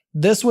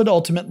 This would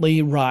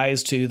ultimately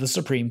rise to the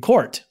Supreme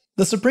Court.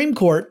 The Supreme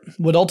Court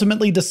would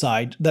ultimately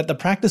decide that the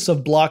practice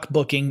of block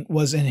booking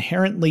was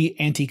inherently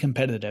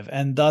anti-competitive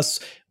and thus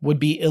would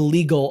be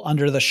illegal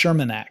under the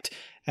Sherman Act,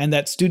 and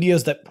that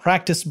studios that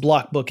practiced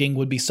block booking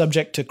would be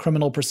subject to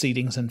criminal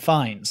proceedings and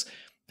fines.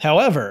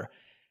 However,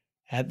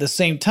 at the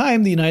same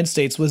time, the United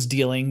States was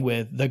dealing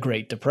with the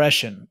Great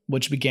Depression,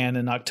 which began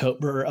in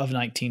October of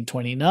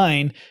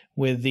 1929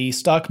 with the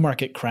stock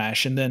market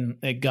crash, and then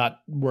it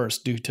got worse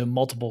due to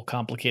multiple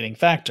complicating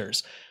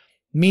factors.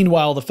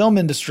 Meanwhile, the film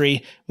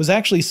industry was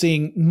actually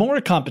seeing more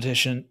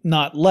competition,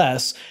 not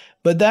less,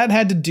 but that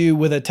had to do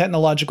with a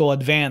technological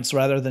advance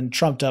rather than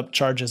trumped-up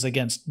charges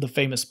against the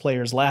Famous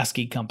Players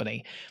Lasky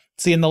company.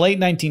 See, in the late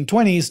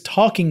 1920s,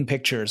 talking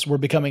pictures were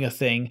becoming a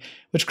thing,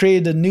 which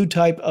created a new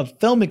type of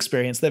film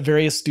experience that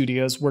various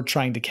studios were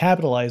trying to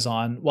capitalize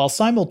on, while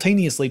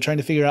simultaneously trying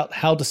to figure out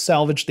how to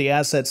salvage the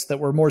assets that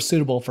were more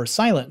suitable for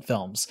silent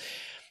films.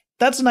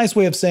 That's a nice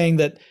way of saying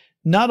that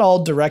not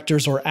all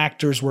directors or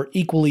actors were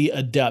equally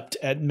adept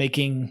at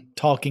making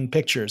talking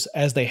pictures,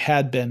 as they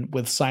had been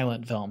with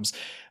silent films.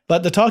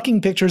 But the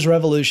talking pictures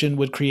revolution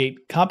would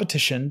create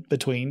competition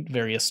between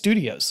various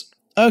studios.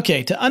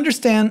 Okay, to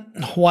understand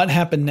what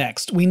happened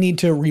next, we need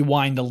to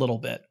rewind a little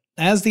bit.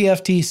 As the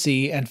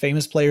FTC and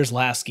Famous Players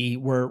Lasky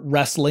were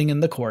wrestling in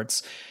the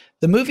courts,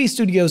 The movie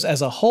studios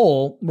as a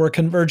whole were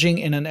converging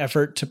in an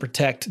effort to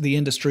protect the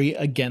industry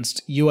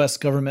against U.S.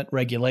 government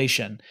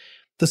regulation.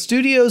 The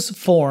studios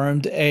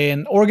formed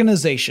an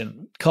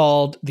organization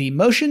called the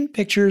Motion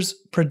Pictures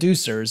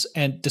Producers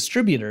and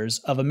Distributors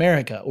of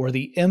America, or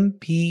the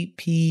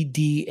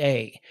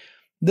MPPDA.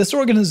 This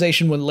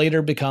organization would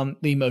later become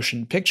the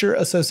Motion Picture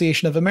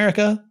Association of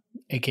America,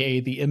 aka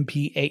the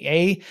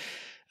MPAA,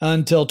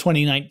 until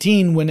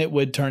 2019 when it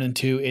would turn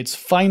into its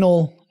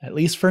final, at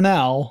least for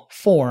now,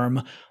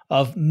 form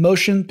of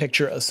Motion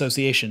Picture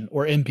Association,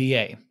 or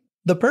MPA.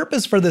 The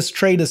purpose for this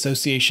trade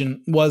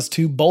association was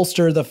to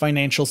bolster the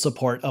financial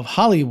support of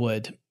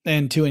Hollywood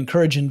and to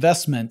encourage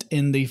investment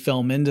in the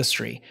film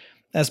industry.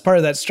 As part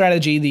of that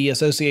strategy, the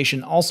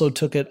association also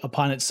took it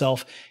upon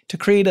itself to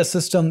create a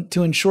system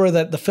to ensure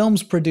that the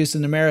films produced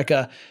in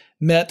America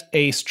met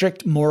a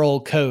strict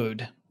moral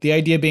code. The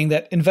idea being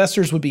that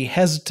investors would be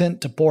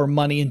hesitant to pour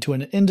money into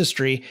an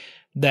industry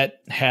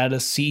that had a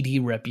seedy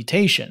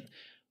reputation.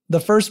 The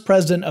first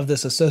president of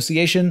this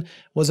association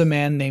was a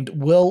man named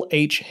Will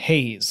H.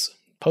 Hays,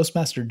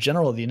 Postmaster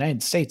General of the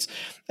United States,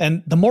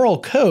 and the moral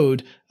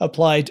code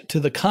applied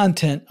to the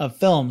content of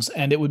films,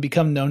 and it would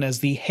become known as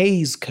the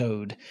Hays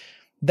Code.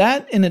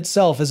 That in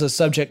itself is a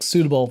subject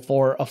suitable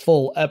for a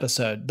full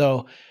episode,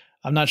 though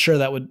I'm not sure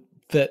that would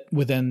fit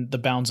within the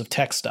bounds of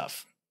tech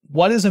stuff.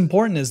 What is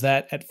important is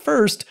that, at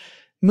first,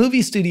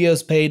 movie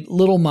studios paid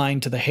little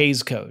mind to the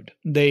Hays Code.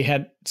 They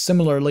had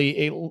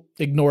similarly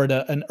ignored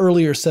an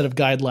earlier set of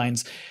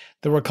guidelines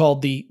that were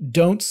called the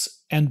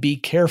Don'ts and Be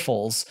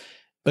Carefuls,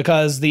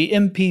 because the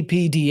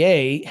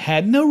MPPDA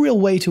had no real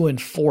way to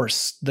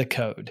enforce the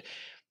code.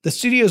 The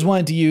studios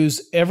wanted to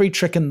use every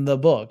trick in the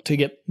book to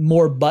get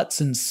more butts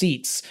in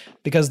seats,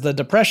 because the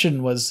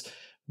Depression was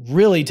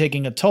really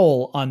taking a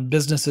toll on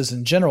businesses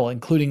in general,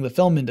 including the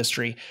film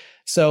industry.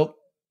 So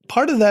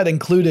part of that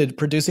included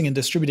producing and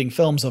distributing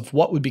films of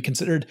what would be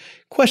considered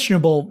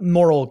questionable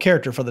moral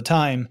character for the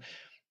time.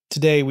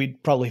 Today,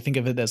 we'd probably think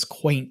of it as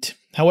quaint.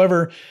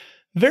 However,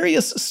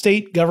 various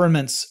state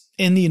governments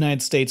in the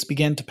United States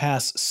began to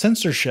pass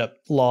censorship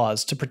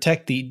laws to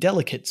protect the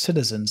delicate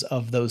citizens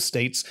of those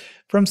states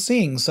from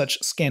seeing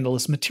such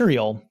scandalous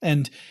material.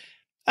 And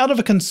out of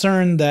a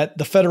concern that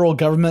the federal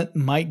government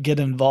might get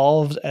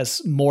involved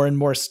as more and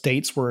more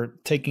states were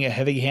taking a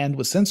heavy hand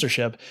with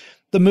censorship,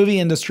 the movie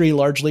industry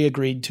largely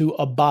agreed to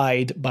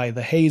abide by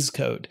the Hays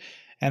Code,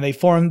 and they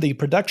formed the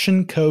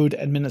Production Code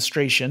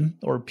Administration,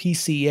 or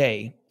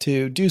PCA,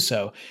 to do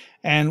so,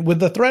 and with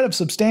the threat of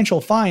substantial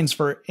fines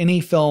for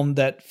any film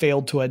that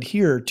failed to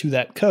adhere to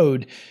that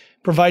code,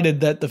 provided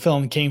that the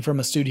film came from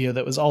a studio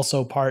that was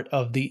also part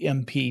of the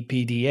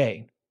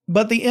MPPDA.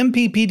 But the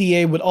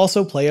MPPDA would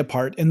also play a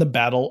part in the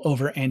battle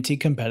over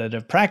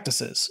anti-competitive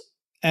practices.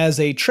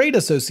 As a trade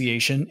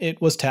association, it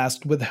was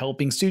tasked with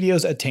helping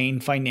studios attain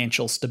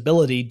financial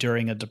stability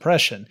during a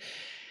depression.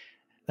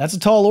 That's a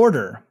tall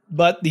order,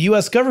 but the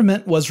US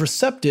government was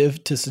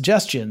receptive to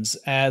suggestions,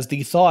 as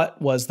the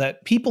thought was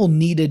that people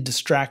needed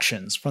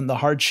distractions from the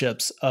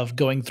hardships of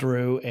going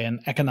through an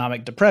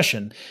economic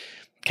depression.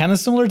 Kind of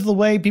similar to the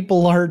way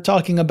people are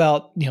talking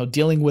about,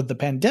 dealing with the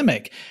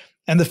pandemic.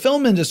 And the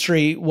film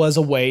industry was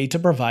a way to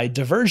provide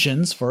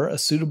diversions for a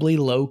suitably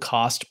low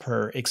cost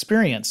per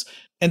experience.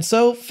 And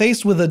so,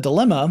 faced with a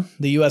dilemma,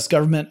 the US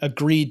government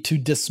agreed to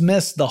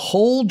dismiss the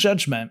whole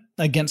judgment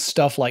against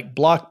stuff like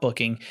block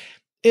booking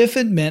if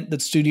it meant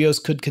that studios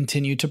could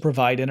continue to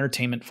provide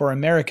entertainment for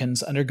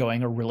Americans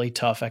undergoing a really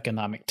tough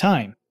economic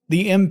time.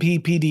 The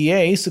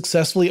MPPDA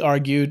successfully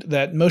argued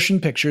that motion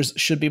pictures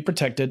should be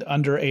protected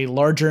under a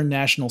larger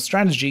national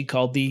strategy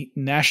called the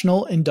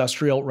National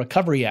Industrial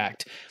Recovery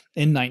Act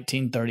in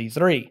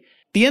 1933.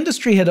 The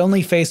industry had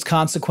only faced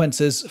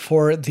consequences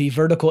for the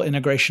vertical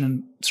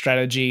integration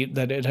strategy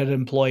that it had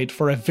employed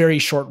for a very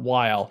short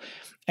while,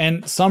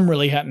 and some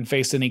really hadn't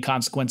faced any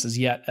consequences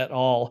yet at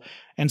all.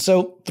 And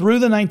so, through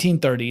the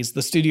 1930s,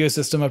 the studio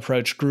system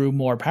approach grew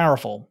more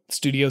powerful.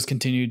 Studios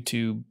continued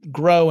to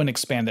grow and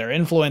expand their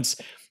influence.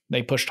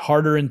 They pushed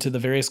harder into the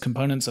various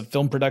components of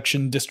film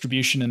production,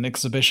 distribution, and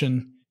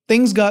exhibition.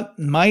 Things got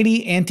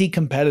mighty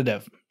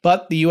anti-competitive,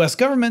 but the US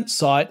government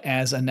saw it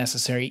as a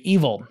necessary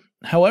evil.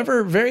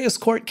 However, various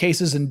court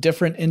cases in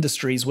different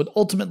industries would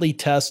ultimately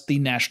test the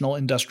National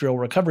Industrial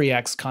Recovery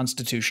Act's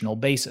constitutional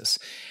basis.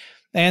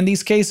 And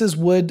these cases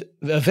would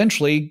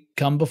eventually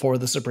come before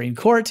the Supreme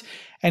Court,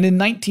 and in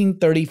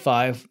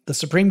 1935, the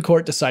Supreme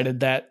Court decided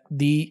that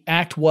the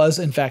act was,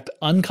 in fact,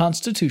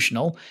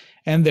 unconstitutional,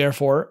 and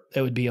therefore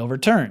it would be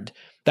overturned.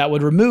 That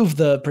would remove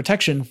the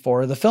protection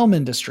for the film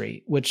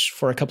industry, which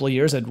for a couple of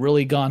years had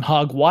really gone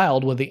hog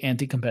wild with the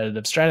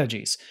anti-competitive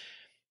strategies.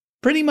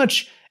 Pretty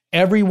much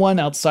everyone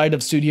outside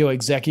of studio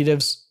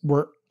executives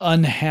were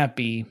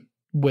unhappy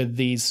with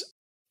these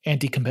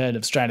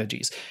anti-competitive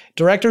strategies.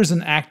 Directors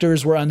and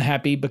actors were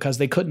unhappy because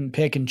they couldn't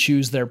pick and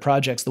choose their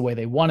projects the way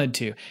they wanted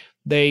to.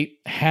 They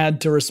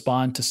had to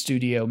respond to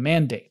studio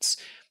mandates.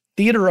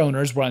 Theater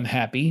owners were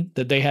unhappy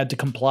that they had to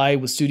comply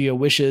with studio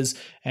wishes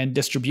and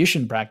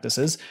distribution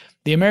practices.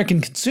 The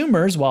American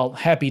consumers, while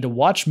happy to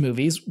watch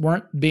movies,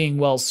 weren't being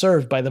well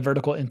served by the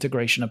vertical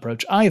integration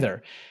approach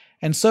either.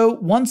 And so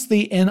once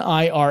the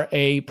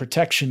NIRA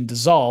protection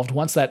dissolved,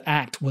 once that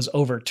act was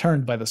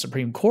overturned by the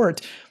Supreme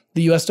Court,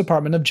 the U.S.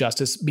 Department of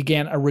Justice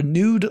began a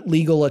renewed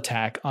legal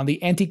attack on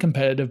the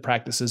anti-competitive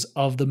practices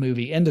of the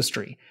movie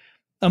industry.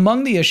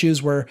 Among the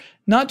issues were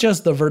not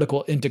just the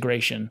vertical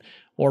integration,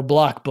 or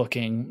block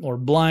booking, or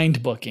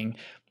blind booking,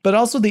 but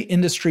also the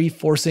industry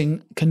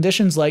forcing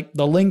conditions like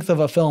the length of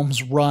a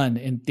film's run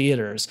in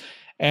theaters,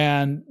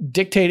 and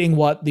dictating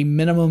what the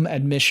minimum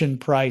admission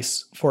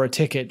price for a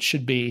ticket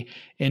should be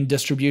in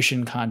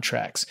distribution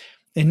contracts.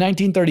 In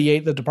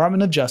 1938, the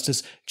Department of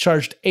Justice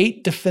charged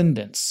 8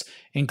 defendants,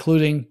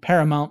 including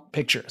Paramount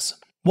Pictures.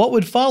 What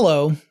would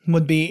follow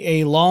would be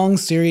a long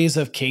series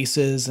of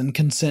cases and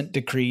consent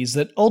decrees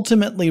that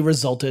ultimately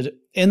resulted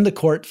in the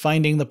court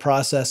finding the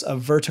process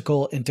of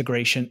vertical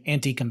integration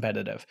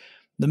anti-competitive.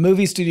 The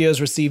movie studios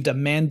received a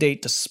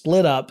mandate to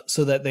split up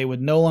so that they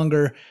would no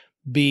longer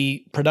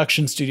be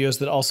production studios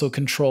that also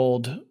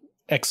controlled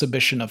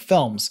exhibition of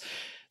films.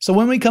 So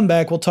when we come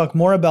back, we'll talk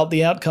more about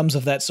the outcomes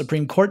of that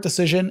Supreme Court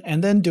decision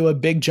and then do a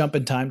big jump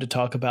in time to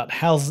talk about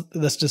how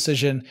this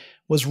decision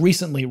was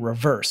recently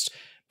reversed.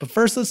 But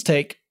first, let's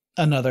take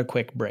another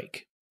quick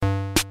break.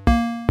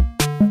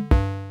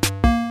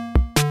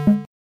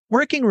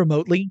 Working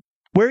remotely,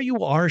 where you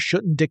are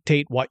shouldn't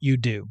dictate what you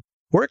do.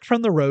 Work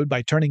from the road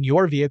by turning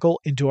your vehicle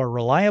into a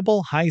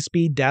reliable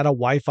high-speed data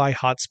Wi-Fi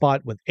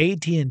hotspot with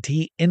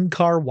AT&T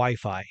in-car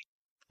Wi-Fi.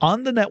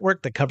 On the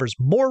network that covers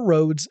more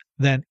roads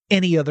than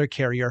any other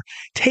carrier,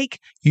 take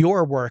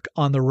your work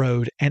on the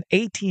road and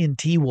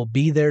AT&T will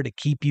be there to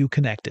keep you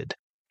connected.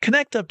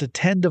 Connect up to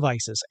 10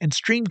 devices and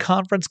stream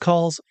conference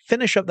calls,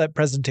 finish up that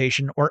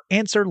presentation, or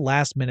answer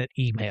last-minute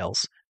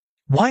emails.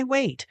 Why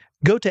wait?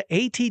 Go to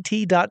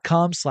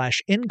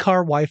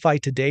att.com/in-car Wi-Fi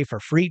today for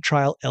free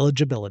trial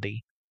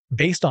eligibility.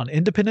 Based on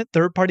independent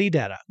third-party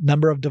data,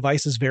 number of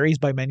devices varies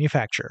by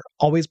manufacturer.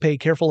 Always pay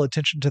careful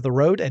attention to the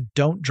road and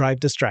don't drive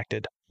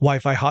distracted.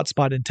 Wi-Fi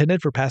hotspot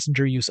intended for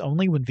passenger use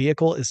only when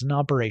vehicle is in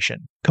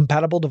operation.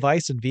 Compatible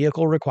device and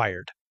vehicle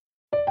required.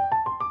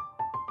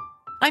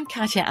 I'm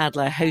Katya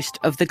Adler, host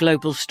of The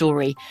Global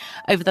Story.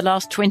 Over the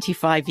last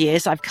 25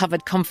 years, I've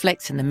covered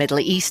conflicts in the Middle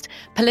East,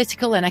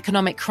 political and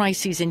economic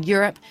crises in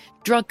Europe,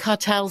 drug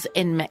cartels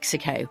in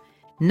Mexico.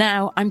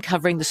 Now I'm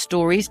covering the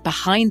stories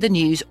behind the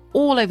news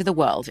all over the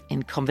world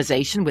in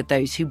conversation with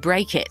those who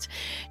break it.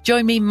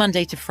 Join me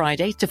Monday to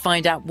Friday to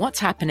find out what's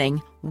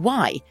happening,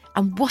 why,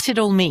 and what it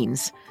all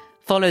means.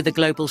 Follow The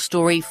Global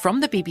Story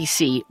from the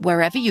BBC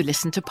wherever you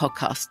listen to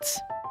podcasts.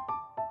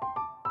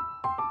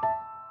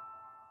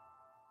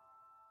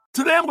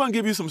 Today I'm going to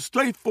give you some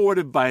straightforward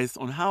advice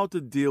on how to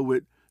deal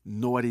with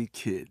naughty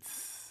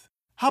kids.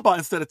 How about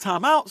instead of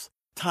timeouts,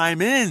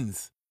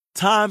 time-ins?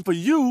 Time for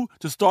you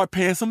to start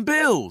paying some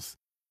bills.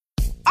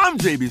 I'm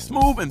JB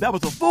Smoove, and that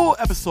was a full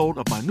episode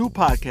of my new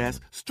podcast,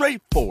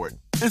 Straightforward,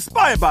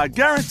 inspired by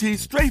guaranteed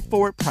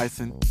straightforward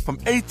pricing from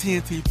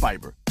AT&T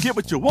Fiber. Get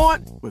what you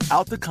want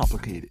without the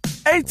complicated.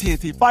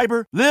 AT&T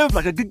Fiber, live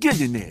like a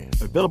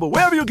gigillionaire. Available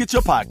wherever you get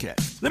your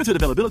podcasts. Limited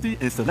availability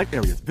in select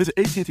areas. Visit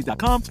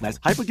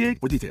AT&T.com/hypergig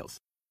for details.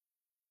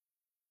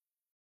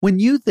 When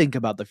you think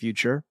about the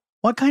future,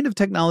 what kind of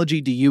technology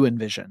do you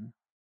envision?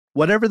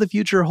 Whatever the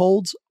future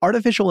holds,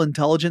 artificial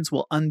intelligence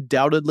will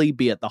undoubtedly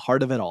be at the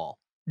heart of it all.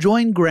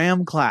 Join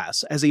Graham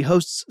Class as he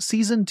hosts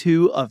Season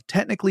 2 of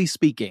Technically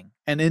Speaking,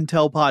 an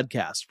Intel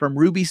podcast from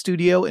Ruby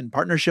Studio in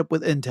partnership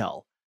with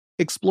Intel.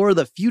 Explore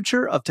the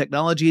future of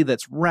technology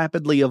that's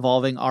rapidly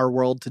evolving our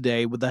world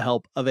today with the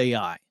help of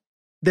AI.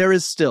 There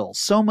is still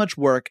so much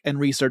work and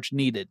research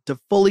needed to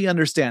fully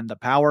understand the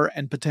power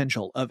and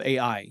potential of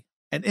AI,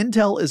 and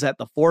Intel is at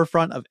the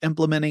forefront of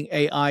implementing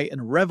AI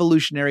in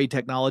revolutionary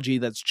technology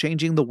that's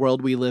changing the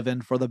world we live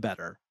in for the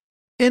better.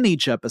 In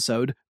each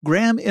episode,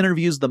 Graham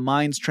interviews the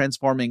minds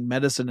transforming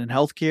medicine and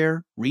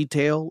healthcare,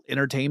 retail,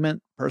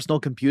 entertainment,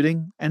 personal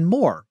computing, and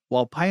more,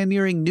 while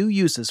pioneering new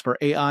uses for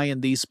AI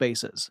in these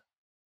spaces.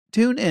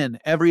 Tune in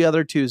every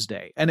other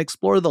Tuesday and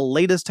explore the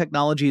latest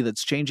technology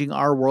that's changing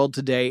our world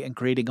today and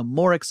creating a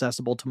more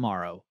accessible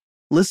tomorrow.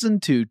 Listen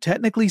to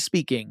Technically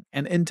Speaking,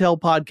 an Intel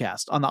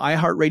podcast on the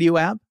iHeartRadio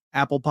app,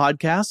 Apple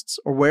Podcasts,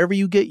 or wherever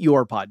you get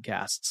your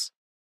podcasts.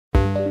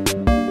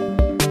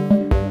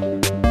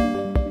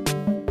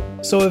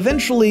 So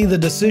eventually the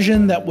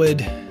decision that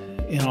would,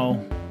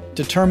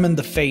 determine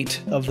the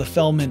fate of the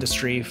film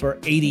industry for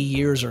 80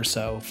 years or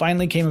so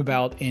finally came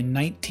about in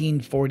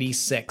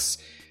 1946,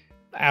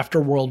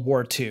 after World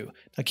War II.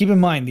 Now keep in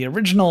mind, the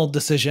original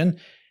decision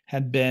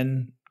had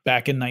been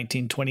back in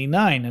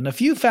 1929, and a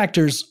few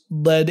factors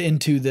led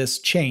into this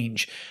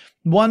change.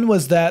 One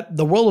was that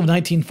the world of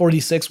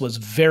 1946 was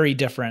very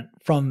different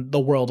from the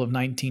world of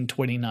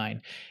 1929.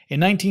 In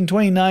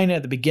 1929,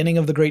 at the beginning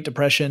of the Great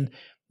Depression,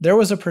 there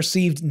was a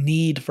perceived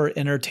need for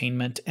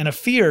entertainment and a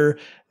fear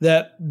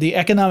that the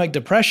economic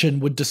depression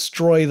would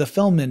destroy the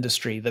film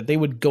industry, that they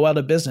would go out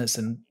of business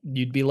and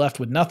you'd be left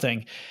with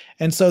nothing.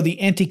 And so the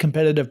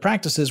anti-competitive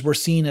practices were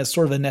seen as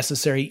sort of a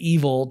necessary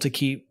evil to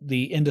keep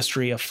the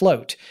industry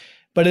afloat.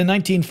 But in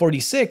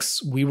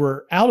 1946, we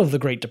were out of the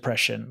Great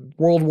Depression.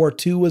 World War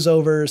II was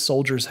over,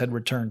 soldiers had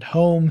returned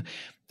home,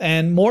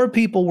 and more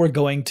people were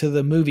going to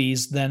the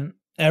movies than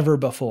ever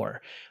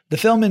before. The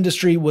film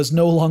industry was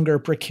no longer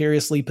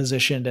precariously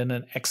positioned in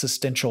an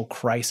existential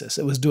crisis.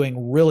 It was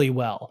doing really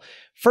well.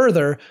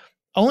 Further,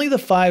 only the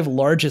 5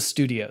 largest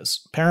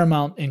studios,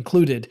 Paramount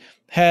included,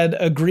 had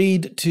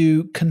agreed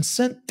to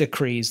consent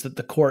decrees that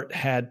the court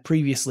had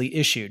previously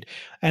issued.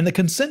 And the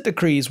consent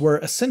decrees were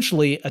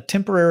essentially a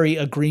temporary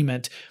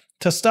agreement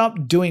to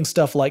stop doing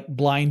stuff like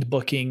blind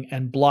booking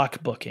and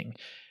block booking.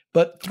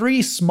 But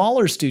 3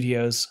 smaller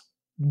studios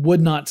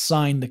would not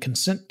sign the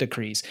consent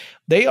decrees.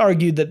 They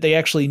argued that they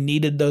actually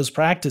needed those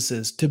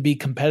practices to be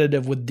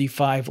competitive with the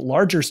 5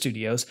 larger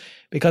studios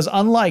because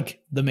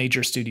unlike the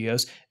major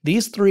studios,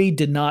 these 3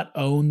 did not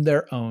own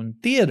their own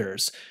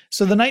theaters.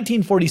 So the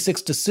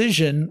 1946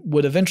 decision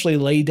would eventually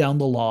lay down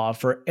the law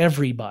for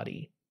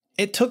everybody.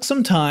 It took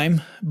some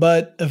time,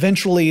 but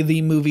eventually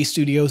the movie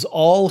studios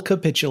all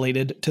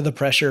capitulated to the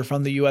pressure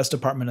from the U.S.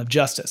 Department of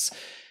Justice.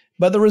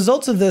 But the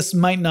results of this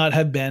might not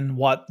have been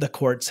what the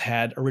courts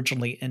had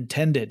originally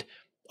intended.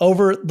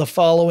 Over the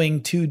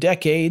following 2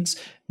 decades,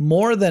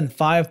 more than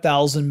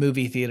 5,000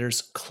 movie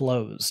theaters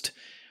closed.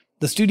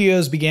 The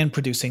studios began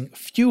producing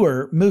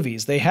fewer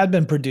movies. They had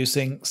been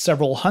producing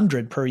several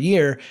hundred per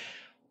year.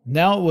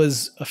 Now it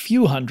was a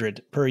few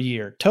hundred per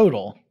year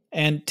total.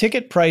 And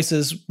ticket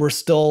prices were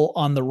still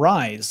on the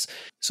rise.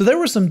 So there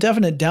were some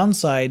definite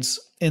downsides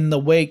in the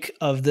wake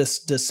of this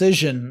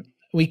decision.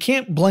 We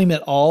can't blame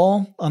it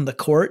all on the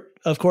court,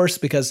 of course,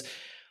 because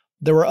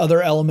there were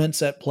other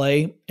elements at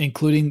play,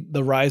 including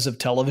the rise of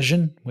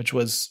television, which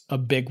was a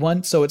big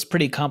one, so it's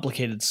pretty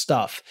complicated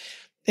stuff.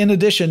 In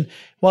addition,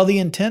 while the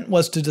intent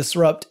was to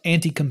disrupt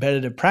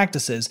anti-competitive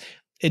practices,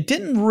 it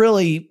didn't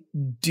really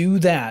do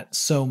that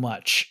so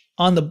much.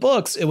 On the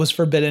books, it was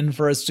forbidden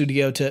for a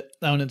studio to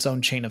own its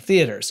own chain of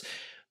theaters.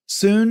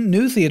 Soon,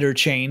 new theater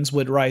chains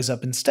would rise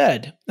up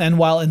instead, and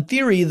while in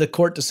theory the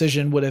court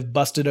decision would have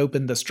busted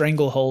open the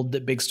stranglehold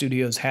that big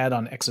studios had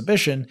on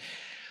exhibition,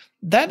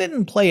 that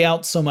didn't play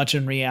out so much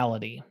in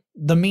reality.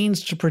 The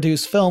means to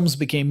produce films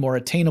became more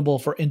attainable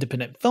for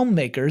independent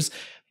filmmakers,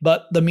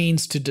 but the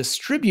means to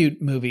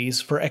distribute movies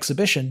for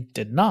exhibition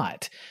did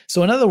not.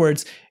 So in other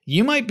words,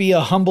 you might be a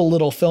humble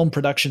little film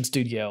production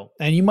studio,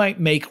 and you might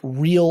make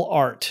real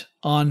art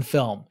on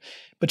film,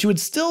 but you would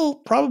still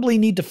probably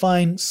need to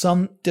find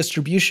some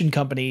distribution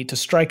company to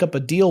strike up a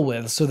deal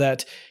with so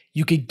that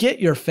you could get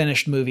your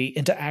finished movie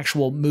into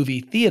actual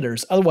movie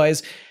theaters.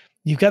 Otherwise,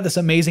 you've got this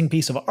amazing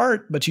piece of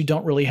art, but you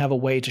don't really have a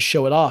way to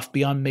show it off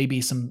beyond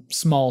maybe some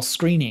small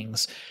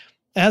screenings.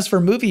 As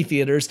for movie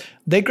theaters,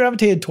 they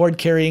gravitated toward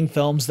carrying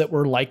films that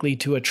were likely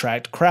to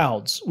attract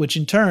crowds, which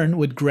in turn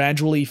would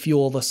gradually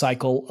fuel the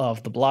cycle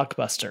of the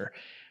blockbuster.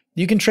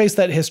 You can trace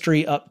that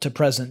history up to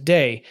present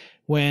day,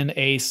 when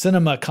a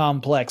cinema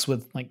complex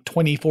with like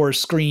 24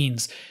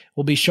 screens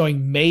will be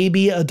showing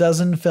maybe a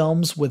dozen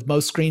films, with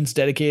most screens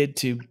dedicated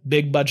to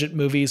big budget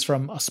movies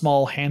from a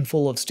small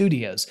handful of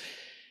studios.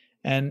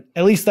 And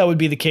at least that would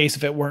be the case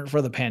if it weren't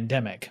for the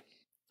pandemic.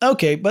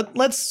 Okay, but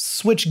let's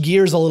switch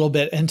gears a little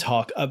bit and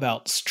talk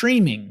about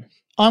streaming.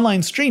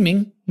 Online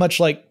streaming, much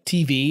like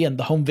TV and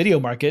the home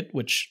video market,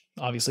 which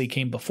obviously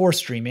came before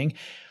streaming,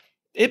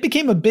 it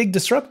became a big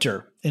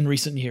disruptor in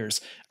recent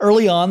years.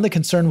 Early on, the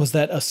concern was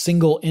that a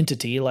single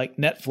entity like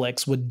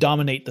Netflix would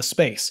dominate the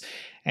space.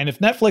 And if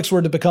Netflix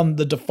were to become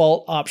the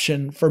default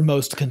option for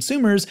most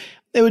consumers,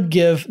 it would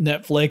give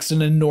Netflix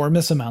an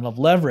enormous amount of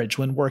leverage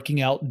when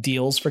working out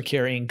deals for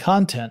carrying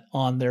content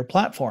on their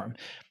platform.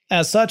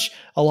 As such,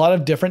 a lot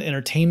of different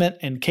entertainment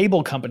and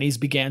cable companies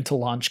began to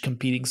launch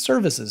competing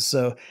services.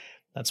 So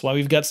that's why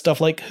we've got stuff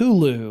like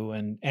Hulu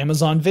and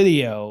Amazon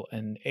Video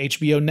and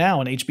HBO Now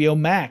and HBO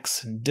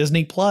Max and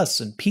Disney Plus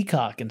and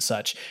Peacock and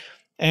such.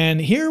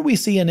 And here we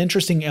see an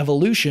interesting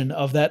evolution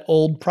of that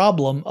old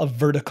problem of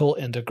vertical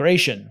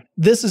integration.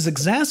 This is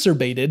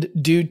exacerbated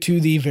due to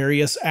the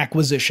various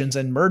acquisitions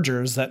and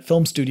mergers that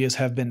film studios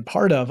have been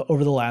part of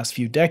over the last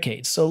few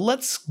decades. So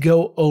let's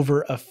go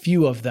over a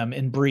few of them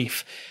in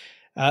brief.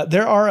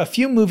 There are a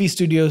few movie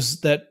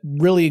studios that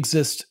really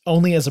exist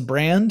only as a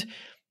brand,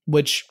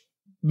 which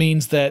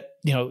means that,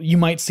 you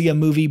might see a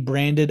movie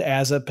branded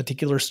as a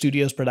particular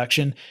studio's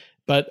production,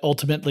 but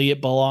ultimately it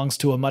belongs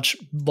to a much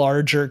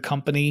larger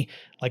company,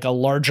 like a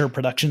larger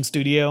production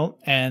studio,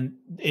 and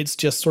it's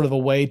just sort of a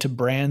way to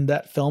brand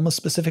that film a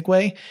specific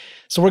way.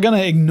 So we're going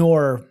to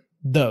ignore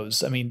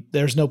those. I mean,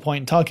 there's no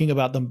point in talking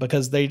about them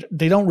because they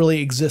don't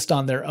really exist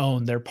on their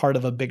own. They're part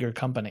of a bigger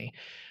company.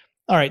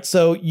 All right,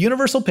 so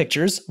Universal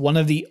Pictures, one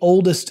of the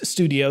oldest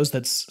studios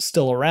that's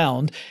still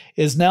around,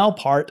 is now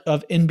part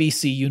of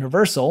NBC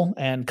Universal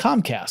and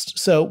Comcast.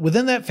 So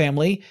within that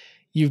family,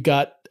 you've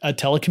got a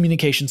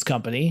telecommunications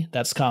company,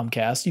 that's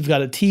Comcast. You've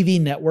got a TV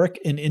network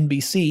in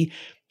NBC,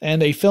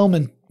 and a film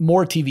and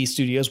more TV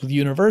studios with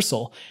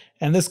Universal.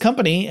 And this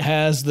company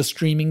has the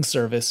streaming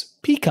service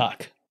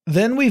Peacock.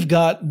 Then we've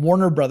got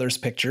Warner Brothers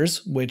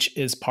Pictures, which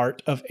is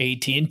part of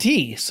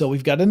AT&T. So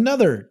we've got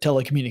another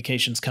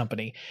telecommunications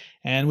company.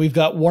 And we've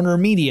got Warner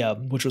Media,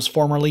 which was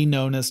formerly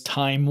known as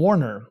Time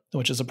Warner,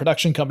 which is a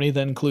production company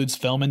that includes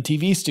film and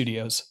TV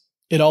studios.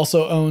 It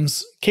also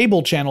owns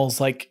cable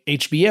channels like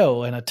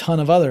HBO and a ton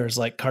of others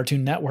like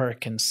Cartoon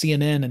Network and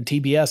CNN and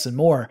TBS and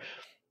more.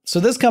 So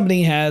this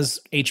company has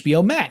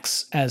HBO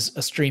Max as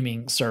a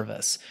streaming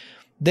service.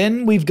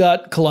 Then we've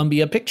got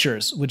Columbia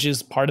Pictures, which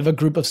is part of a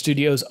group of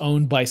studios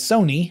owned by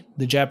Sony,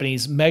 the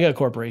Japanese mega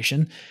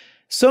corporation.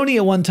 Sony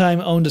at one time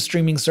owned a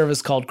streaming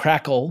service called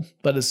Crackle,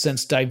 but has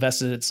since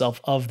divested itself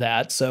of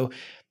that. So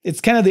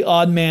it's kind of the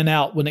odd man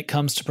out when it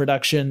comes to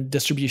production,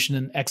 distribution,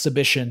 and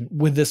exhibition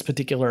with this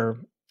particular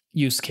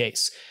use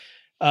case.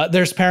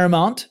 There's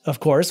Paramount, of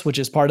course, which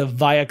is part of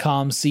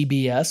Viacom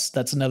CBS.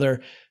 That's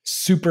another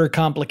super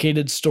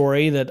complicated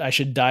story that I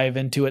should dive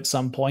into at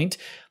some point.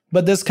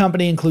 But this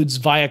company includes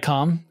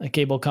Viacom, a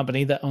cable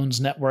company that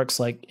owns networks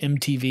like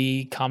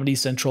MTV, Comedy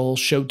Central,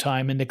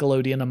 Showtime, and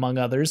Nickelodeon, among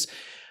others.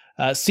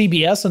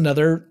 CBS,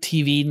 another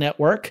TV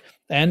network,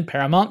 and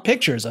Paramount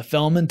Pictures, a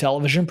film and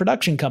television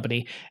production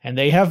company. And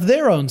they have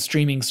their own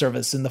streaming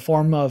service in the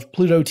form of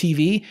Pluto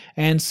TV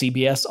and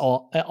CBS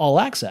All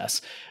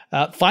Access.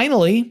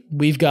 Finally,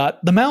 we've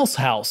got the Mouse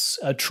House,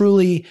 a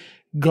truly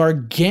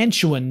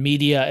gargantuan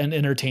media and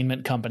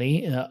entertainment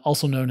company,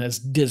 also known as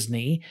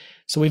Disney.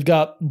 So we've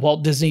got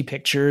Walt Disney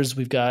Pictures,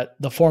 we've got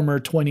the former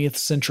 20th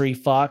Century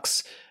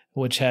Fox,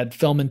 which had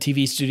film and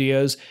TV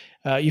studios.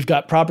 You've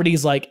got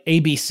properties like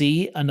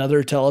ABC,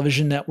 another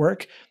television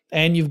network,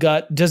 and you've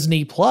got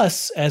Disney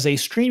Plus as a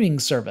streaming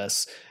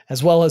service,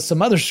 as well as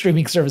some other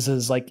streaming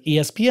services like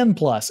ESPN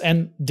Plus,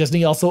 and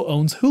Disney also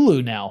owns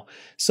Hulu now.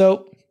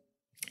 So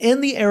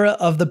in the era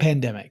of the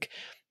pandemic,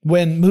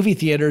 when movie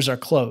theaters are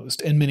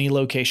closed in many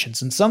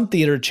locations and some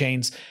theater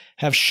chains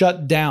have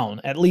shut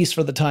down, at least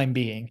for the time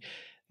being,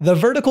 the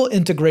vertical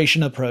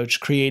integration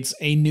approach creates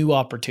a new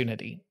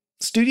opportunity.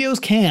 Studios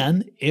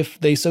can, if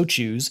they so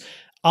choose,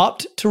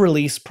 opt to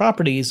release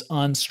properties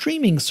on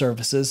streaming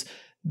services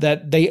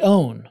that they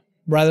own,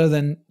 rather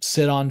than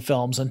sit on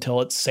films until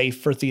it's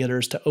safe for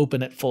theaters to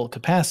open at full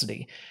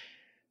capacity.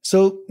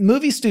 So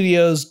movie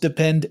studios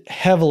depend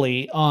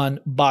heavily on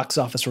box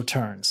office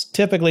returns.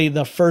 Typically,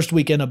 the first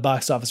weekend of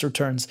box office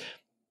returns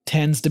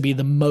tends to be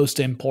the most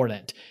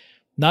important.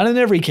 Not in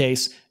every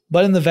case,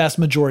 but in the vast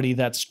majority,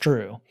 that's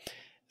true.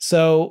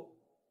 So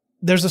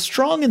there's a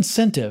strong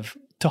incentive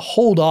to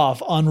hold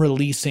off on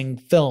releasing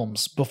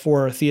films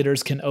before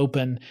theaters can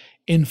open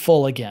in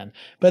full again.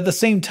 But at the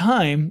same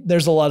time,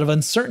 there's a lot of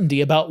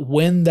uncertainty about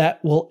when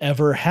that will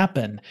ever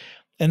happen.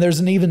 And there's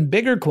an even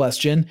bigger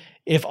question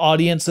if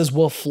audiences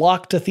will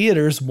flock to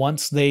theaters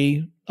once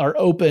they are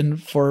open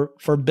for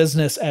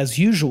business as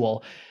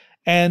usual.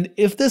 And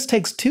if this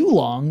takes too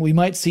long, we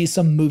might see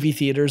some movie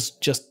theaters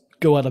just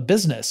go out of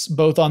business,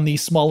 both on the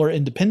smaller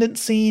independent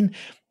scene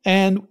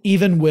and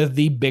even with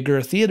the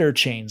bigger theater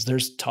chains.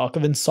 There's talk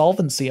of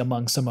insolvency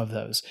among some of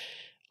those.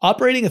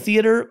 Operating a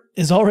theater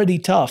is already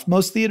tough.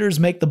 Most theaters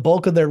make the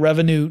bulk of their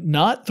revenue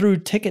not through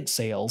ticket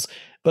sales,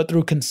 but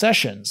through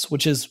concessions,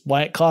 which is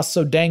why it costs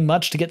so dang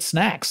much to get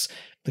snacks,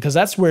 because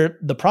that's where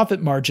the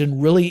profit margin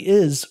really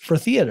is for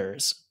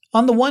theaters.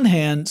 On the one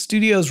hand,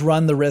 studios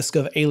run the risk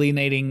of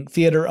alienating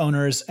theater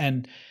owners,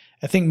 and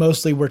I think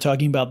mostly we're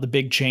talking about the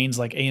big chains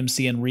like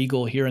AMC and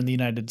Regal here in the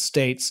United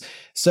States.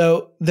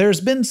 So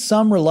there's been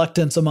some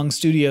reluctance among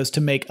studios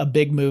to make a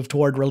big move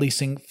toward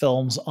releasing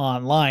films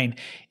online,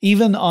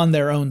 even on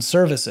their own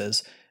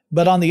services.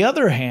 But on the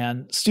other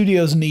hand,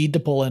 studios need to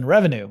pull in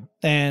revenue.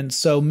 And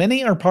so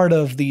many are part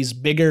of these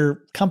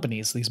bigger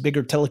companies, these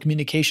bigger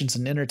telecommunications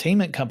and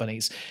entertainment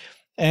companies.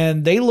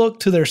 And they look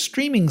to their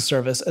streaming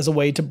service as a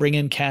way to bring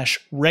in cash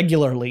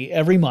regularly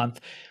every month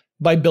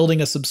by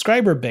building a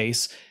subscriber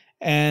base,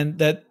 and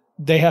that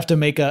they have to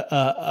make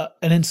an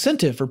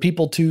incentive for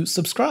people to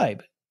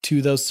subscribe to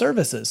those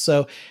services.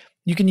 So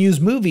you can use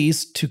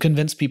movies to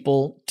convince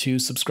people to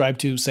subscribe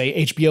to,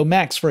 say, HBO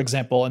Max, for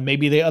example, and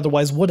maybe they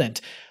otherwise wouldn't.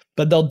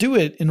 But they'll do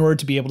it in order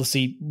to be able to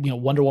see,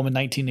 Wonder Woman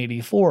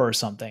 1984 or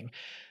something.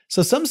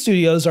 So some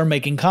studios are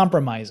making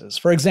compromises.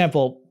 For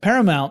example,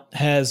 Paramount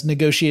has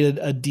negotiated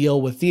a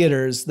deal with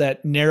theaters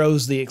that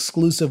narrows the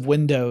exclusive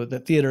window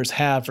that theaters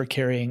have for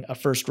carrying a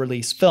first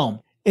release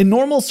film. In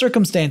normal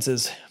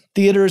circumstances,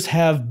 theaters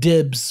have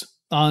dibs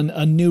on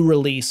a new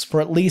release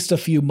for at least a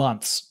few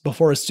months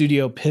before a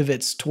studio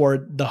pivots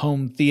toward the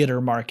home theater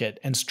market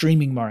and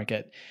streaming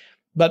market.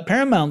 But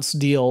Paramount's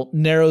deal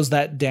narrows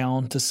that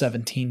down to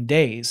 17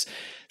 days.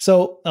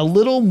 So a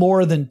little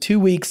more than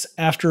 2 weeks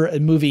after a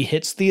movie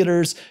hits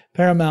theaters,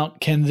 Paramount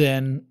can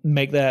then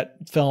make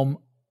that film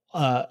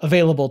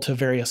available to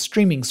various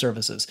streaming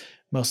services,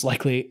 most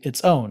likely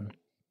its own.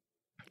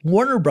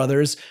 Warner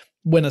Brothers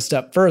went a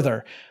step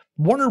further.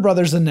 Warner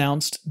Brothers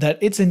announced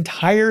that its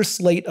entire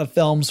slate of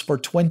films for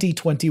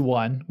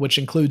 2021, which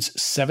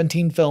includes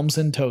 17 films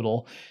in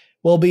total,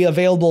 will be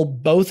available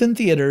both in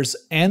theaters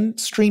and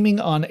streaming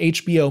on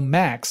HBO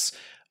Max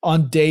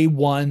on day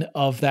one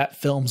of that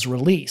film's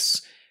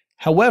release.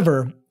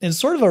 However, in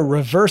sort of a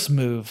reverse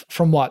move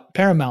from what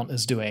Paramount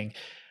is doing,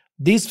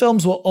 these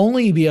films will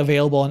only be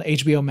available on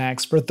HBO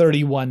Max for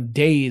 31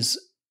 days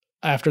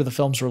after the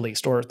film's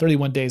released, or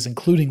 31 days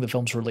including the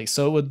film's release.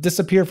 So it would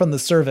disappear from the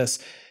service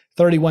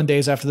 31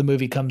 days after the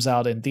movie comes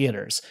out in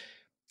theaters.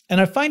 And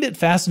I find it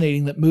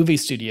fascinating that movie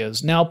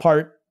studios, now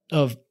part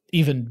of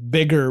even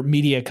bigger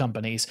media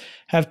companies,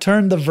 have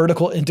turned the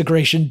vertical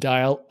integration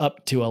dial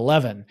up to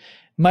 11.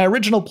 My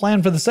original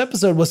plan for this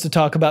episode was to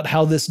talk about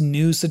how this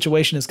new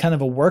situation is kind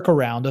of a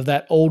workaround of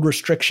that old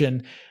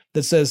restriction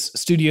that says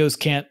studios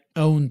can't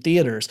own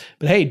theaters.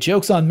 But hey,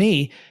 joke's on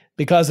me,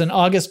 because in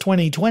August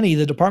 2020,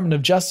 the Department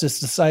of Justice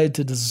decided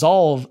to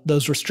dissolve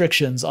those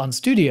restrictions on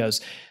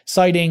studios,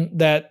 citing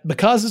that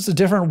because it's a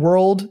different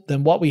world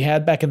than what we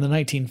had back in the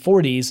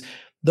 1940s,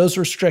 those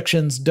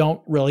restrictions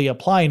don't really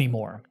apply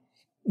anymore.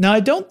 Now, I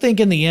don't think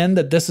in the end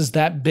that this is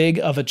that big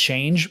of a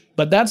change,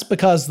 but that's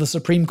because the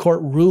Supreme Court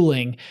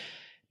ruling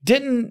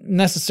didn't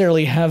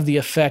necessarily have the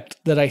effect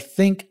that I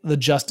think the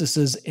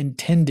justices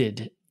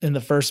intended in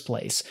the first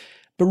place.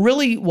 But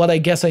really, what I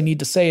guess I need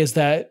to say is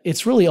that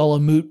it's really all a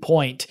moot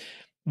point.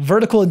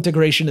 Vertical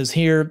integration is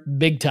here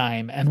big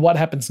time, and what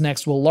happens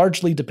next will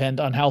largely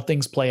depend on how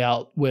things play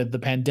out with the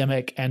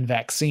pandemic and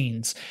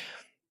vaccines.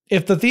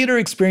 If the theater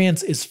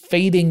experience is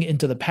fading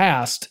into the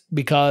past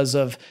because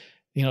of,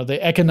 the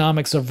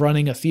economics of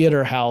running a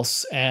theater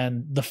house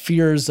and the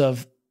fears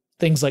of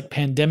things like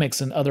pandemics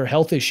and other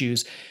health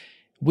issues,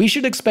 we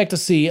should expect to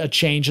see a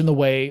change in the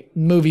way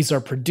movies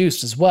are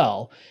produced as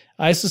well.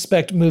 I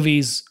suspect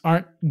movies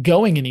aren't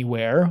going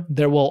anywhere.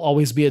 There will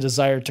always be a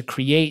desire to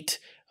create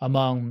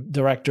among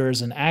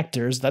directors and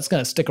actors. That's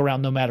going to stick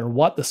around no matter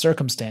what the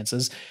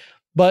circumstances.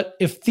 But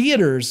if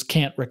theaters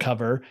can't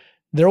recover,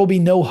 there will be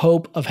no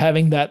hope of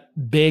having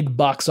that big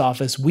box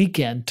office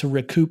weekend to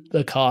recoup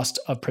the cost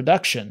of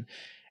production.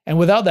 And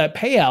without that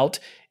payout,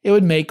 it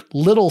would make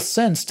little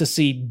sense to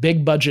see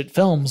big budget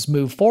films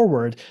move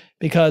forward,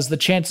 because the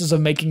chances of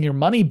making your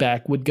money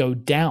back would go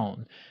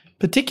down,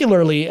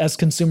 particularly as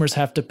consumers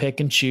have to pick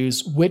and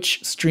choose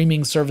which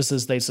streaming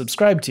services they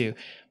subscribe to.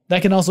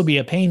 That can also be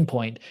a pain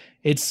point.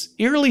 It's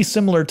eerily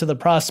similar to the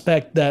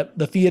prospect that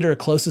the theater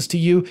closest to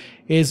you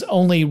is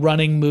only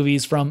running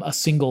movies from a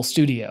single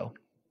studio.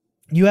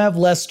 You have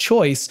less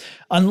choice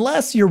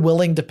unless you're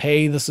willing to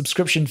pay the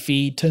subscription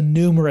fee to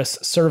numerous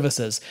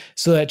services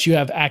so that you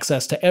have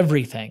access to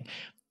everything.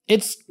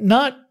 It's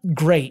not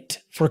great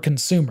for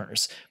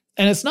consumers.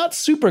 And it's not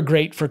super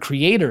great for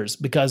creators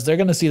because they're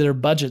going to see their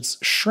budgets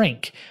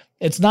shrink.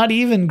 It's not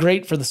even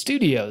great for the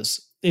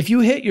studios. If you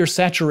hit your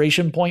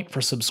saturation point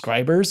for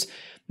subscribers,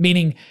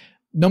 meaning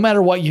no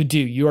matter what you do,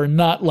 you are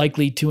not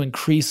likely to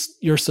increase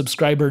your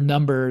subscriber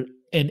number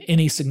in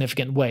any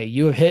significant way.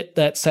 You have hit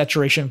that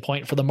saturation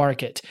point for the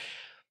market.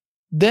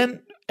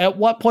 Then at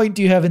what point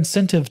do you have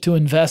incentive to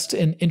invest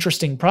in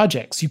interesting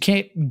projects? You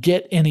can't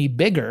get any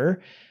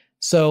bigger,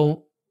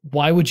 so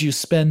why would you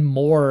spend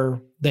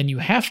more than you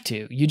have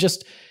to? You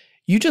just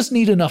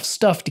need enough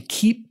stuff to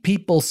keep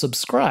people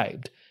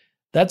subscribed.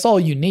 That's all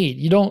you need.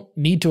 You don't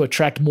need to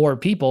attract more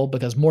people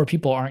because more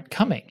people aren't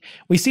coming.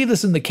 We see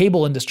this in the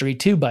cable industry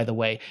too, by the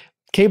way.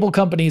 Cable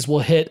companies will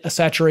hit a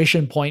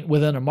saturation point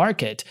within a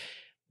market.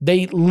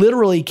 They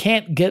literally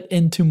can't get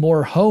into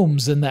more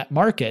homes in that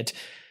market.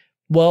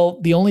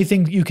 Well, the only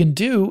thing you can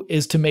do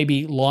is to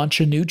maybe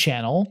launch a new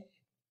channel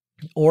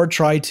or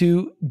try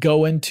to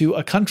go into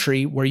a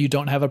country where you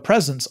don't have a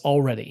presence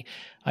already.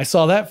 I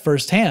saw that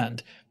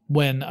firsthand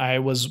when I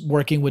was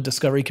working with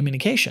Discovery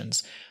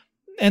Communications.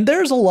 And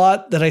there's a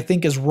lot that I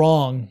think is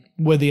wrong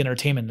with the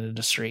entertainment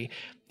industry.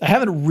 I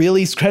haven't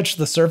really scratched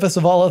the surface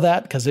of all of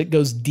that because it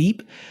goes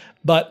deep,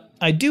 but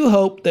I do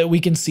hope that we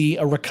can see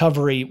a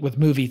recovery with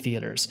movie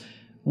theaters.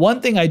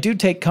 One thing I do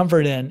take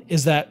comfort in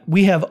is that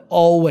we have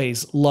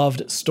always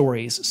loved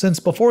stories since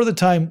before the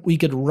time we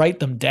could write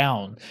them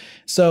down.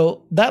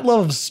 So that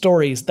love of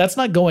stories, that's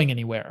not going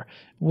anywhere.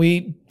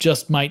 We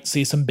just might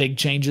see some big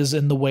changes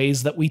in the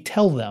ways that we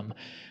tell them.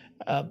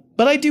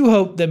 But I do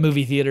hope that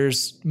movie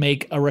theaters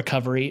make a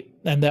recovery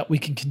and that we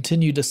can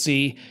continue to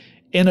see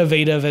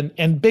innovative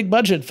and big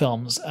budget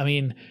films. I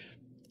mean,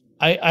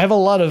 I have a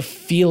lot of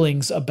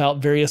feelings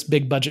about various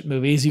big budget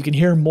movies. You can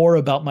hear more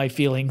about my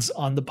feelings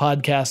on the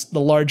podcast, The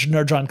Large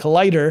Nerdron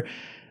Collider,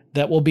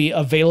 that will be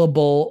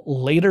available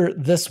later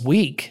this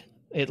week.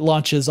 It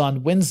launches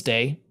on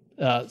Wednesday,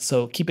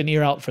 so keep an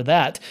ear out for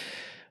that.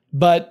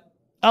 But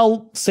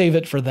I'll save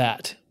it for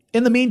that.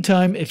 In the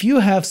meantime, if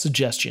you have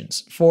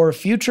suggestions for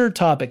future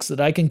topics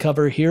that I can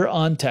cover here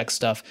on Tech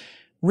Stuff,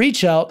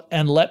 reach out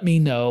and let me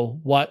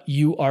know what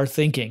you are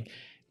thinking,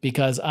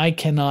 because I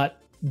cannot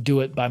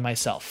do it by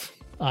myself.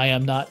 I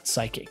am not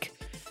psychic.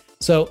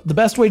 So the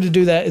best way to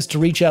do that is to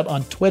reach out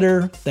on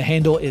Twitter. The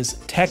handle is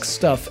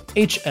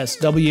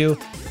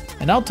TechStuffHSW,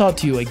 and I'll talk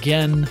to you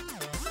again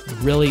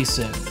really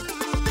soon.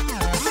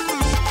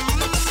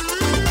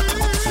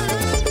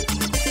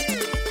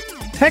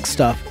 Tech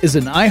Stuff is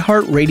an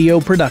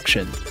iHeartRadio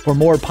production. For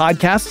more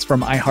podcasts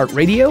from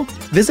iHeartRadio,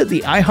 visit the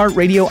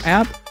iHeartRadio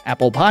app,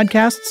 Apple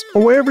Podcasts,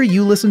 or wherever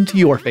you listen to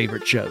your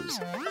favorite shows.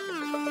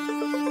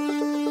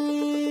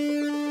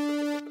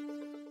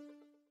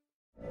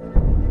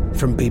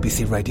 From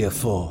BBC Radio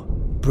 4,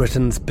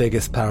 Britain's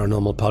biggest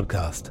paranormal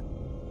podcast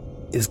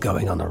is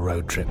going on a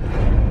road trip.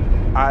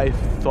 I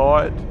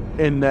thought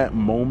in that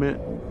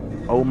moment,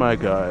 oh my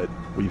God,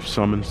 we've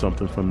summoned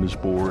something from this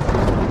board.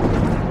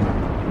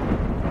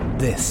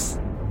 This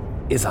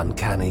is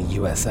Uncanny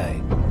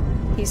USA.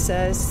 He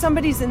says,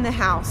 somebody's in the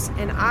house,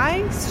 and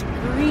I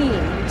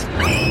screamed.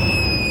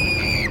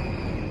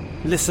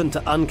 Listen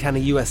to Uncanny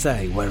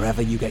USA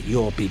wherever you get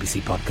your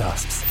BBC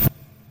podcasts,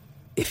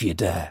 if you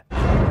dare.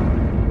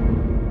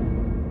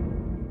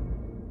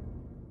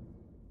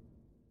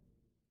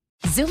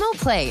 Xumo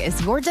Play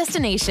is your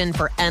destination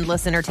for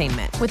endless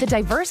entertainment. With a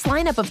diverse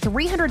lineup of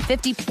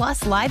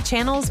 350-plus live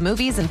channels,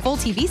 movies, and full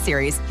TV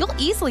series, you'll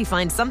easily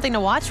find something to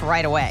watch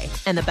right away.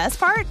 And the best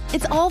part?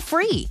 It's all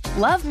free.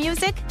 Love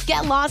music?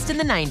 Get lost in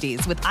the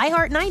 90s with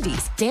iHeart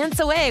 90s, dance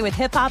away with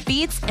hip-hop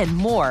beats, and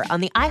more on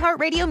the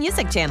iHeartRadio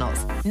music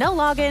channels. No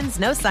logins,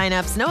 no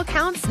signups, no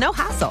accounts, no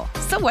hassle.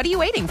 So what are you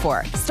waiting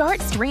for? Start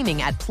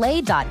streaming at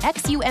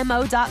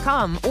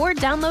play.xumo.com or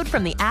download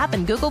from the app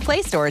and Google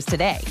Play stores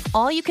today.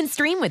 All you can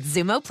stream with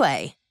Xumo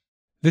Play.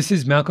 This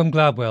is Malcolm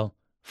Gladwell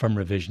from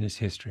Revisionist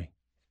History.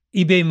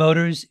 eBay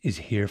Motors is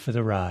here for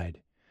the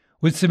ride.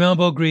 With some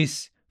elbow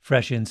grease,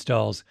 fresh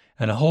installs,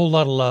 and a whole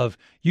lot of love,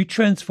 you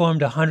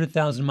transformed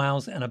 100,000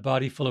 miles and a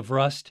body full of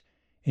rust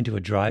into a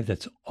drive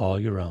that's all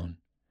your own.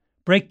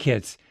 Brake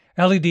kits,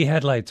 LED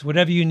headlights,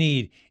 whatever you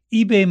need,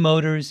 eBay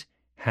Motors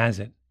has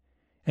it.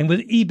 And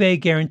with eBay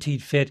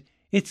Guaranteed Fit,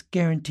 it's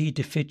guaranteed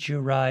to fit your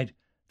ride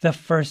the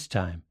first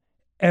time,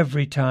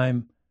 every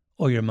time,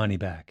 or your money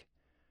back.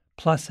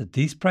 Plus, at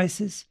these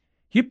prices,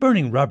 you're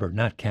burning rubber,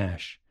 not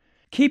cash.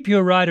 Keep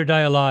your ride or die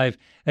alive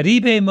at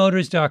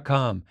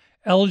ebaymotors.com.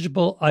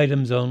 Eligible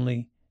items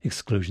only.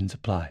 Exclusions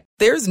apply.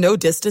 There's no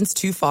distance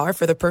too far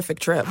for the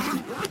perfect trip.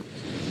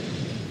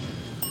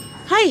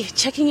 Hi,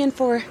 checking in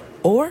for...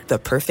 Or the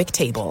perfect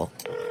table.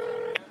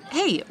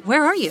 Hey,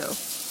 where are you?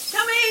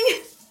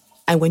 Coming!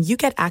 And when you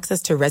get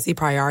access to Resi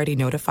Priority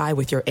Notify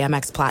with your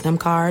Amex Platinum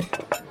card...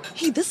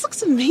 Hey, this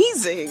looks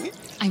amazing!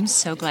 I'm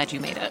so glad you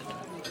made it.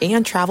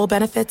 And travel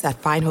benefits at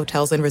fine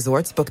hotels and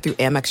resorts booked through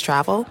Amex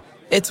Travel,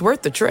 it's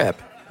worth the trip.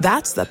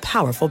 That's the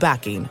powerful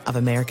backing of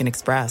American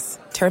Express.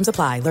 Terms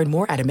apply. Learn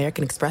more at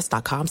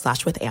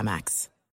americanexpress.com/withAmex.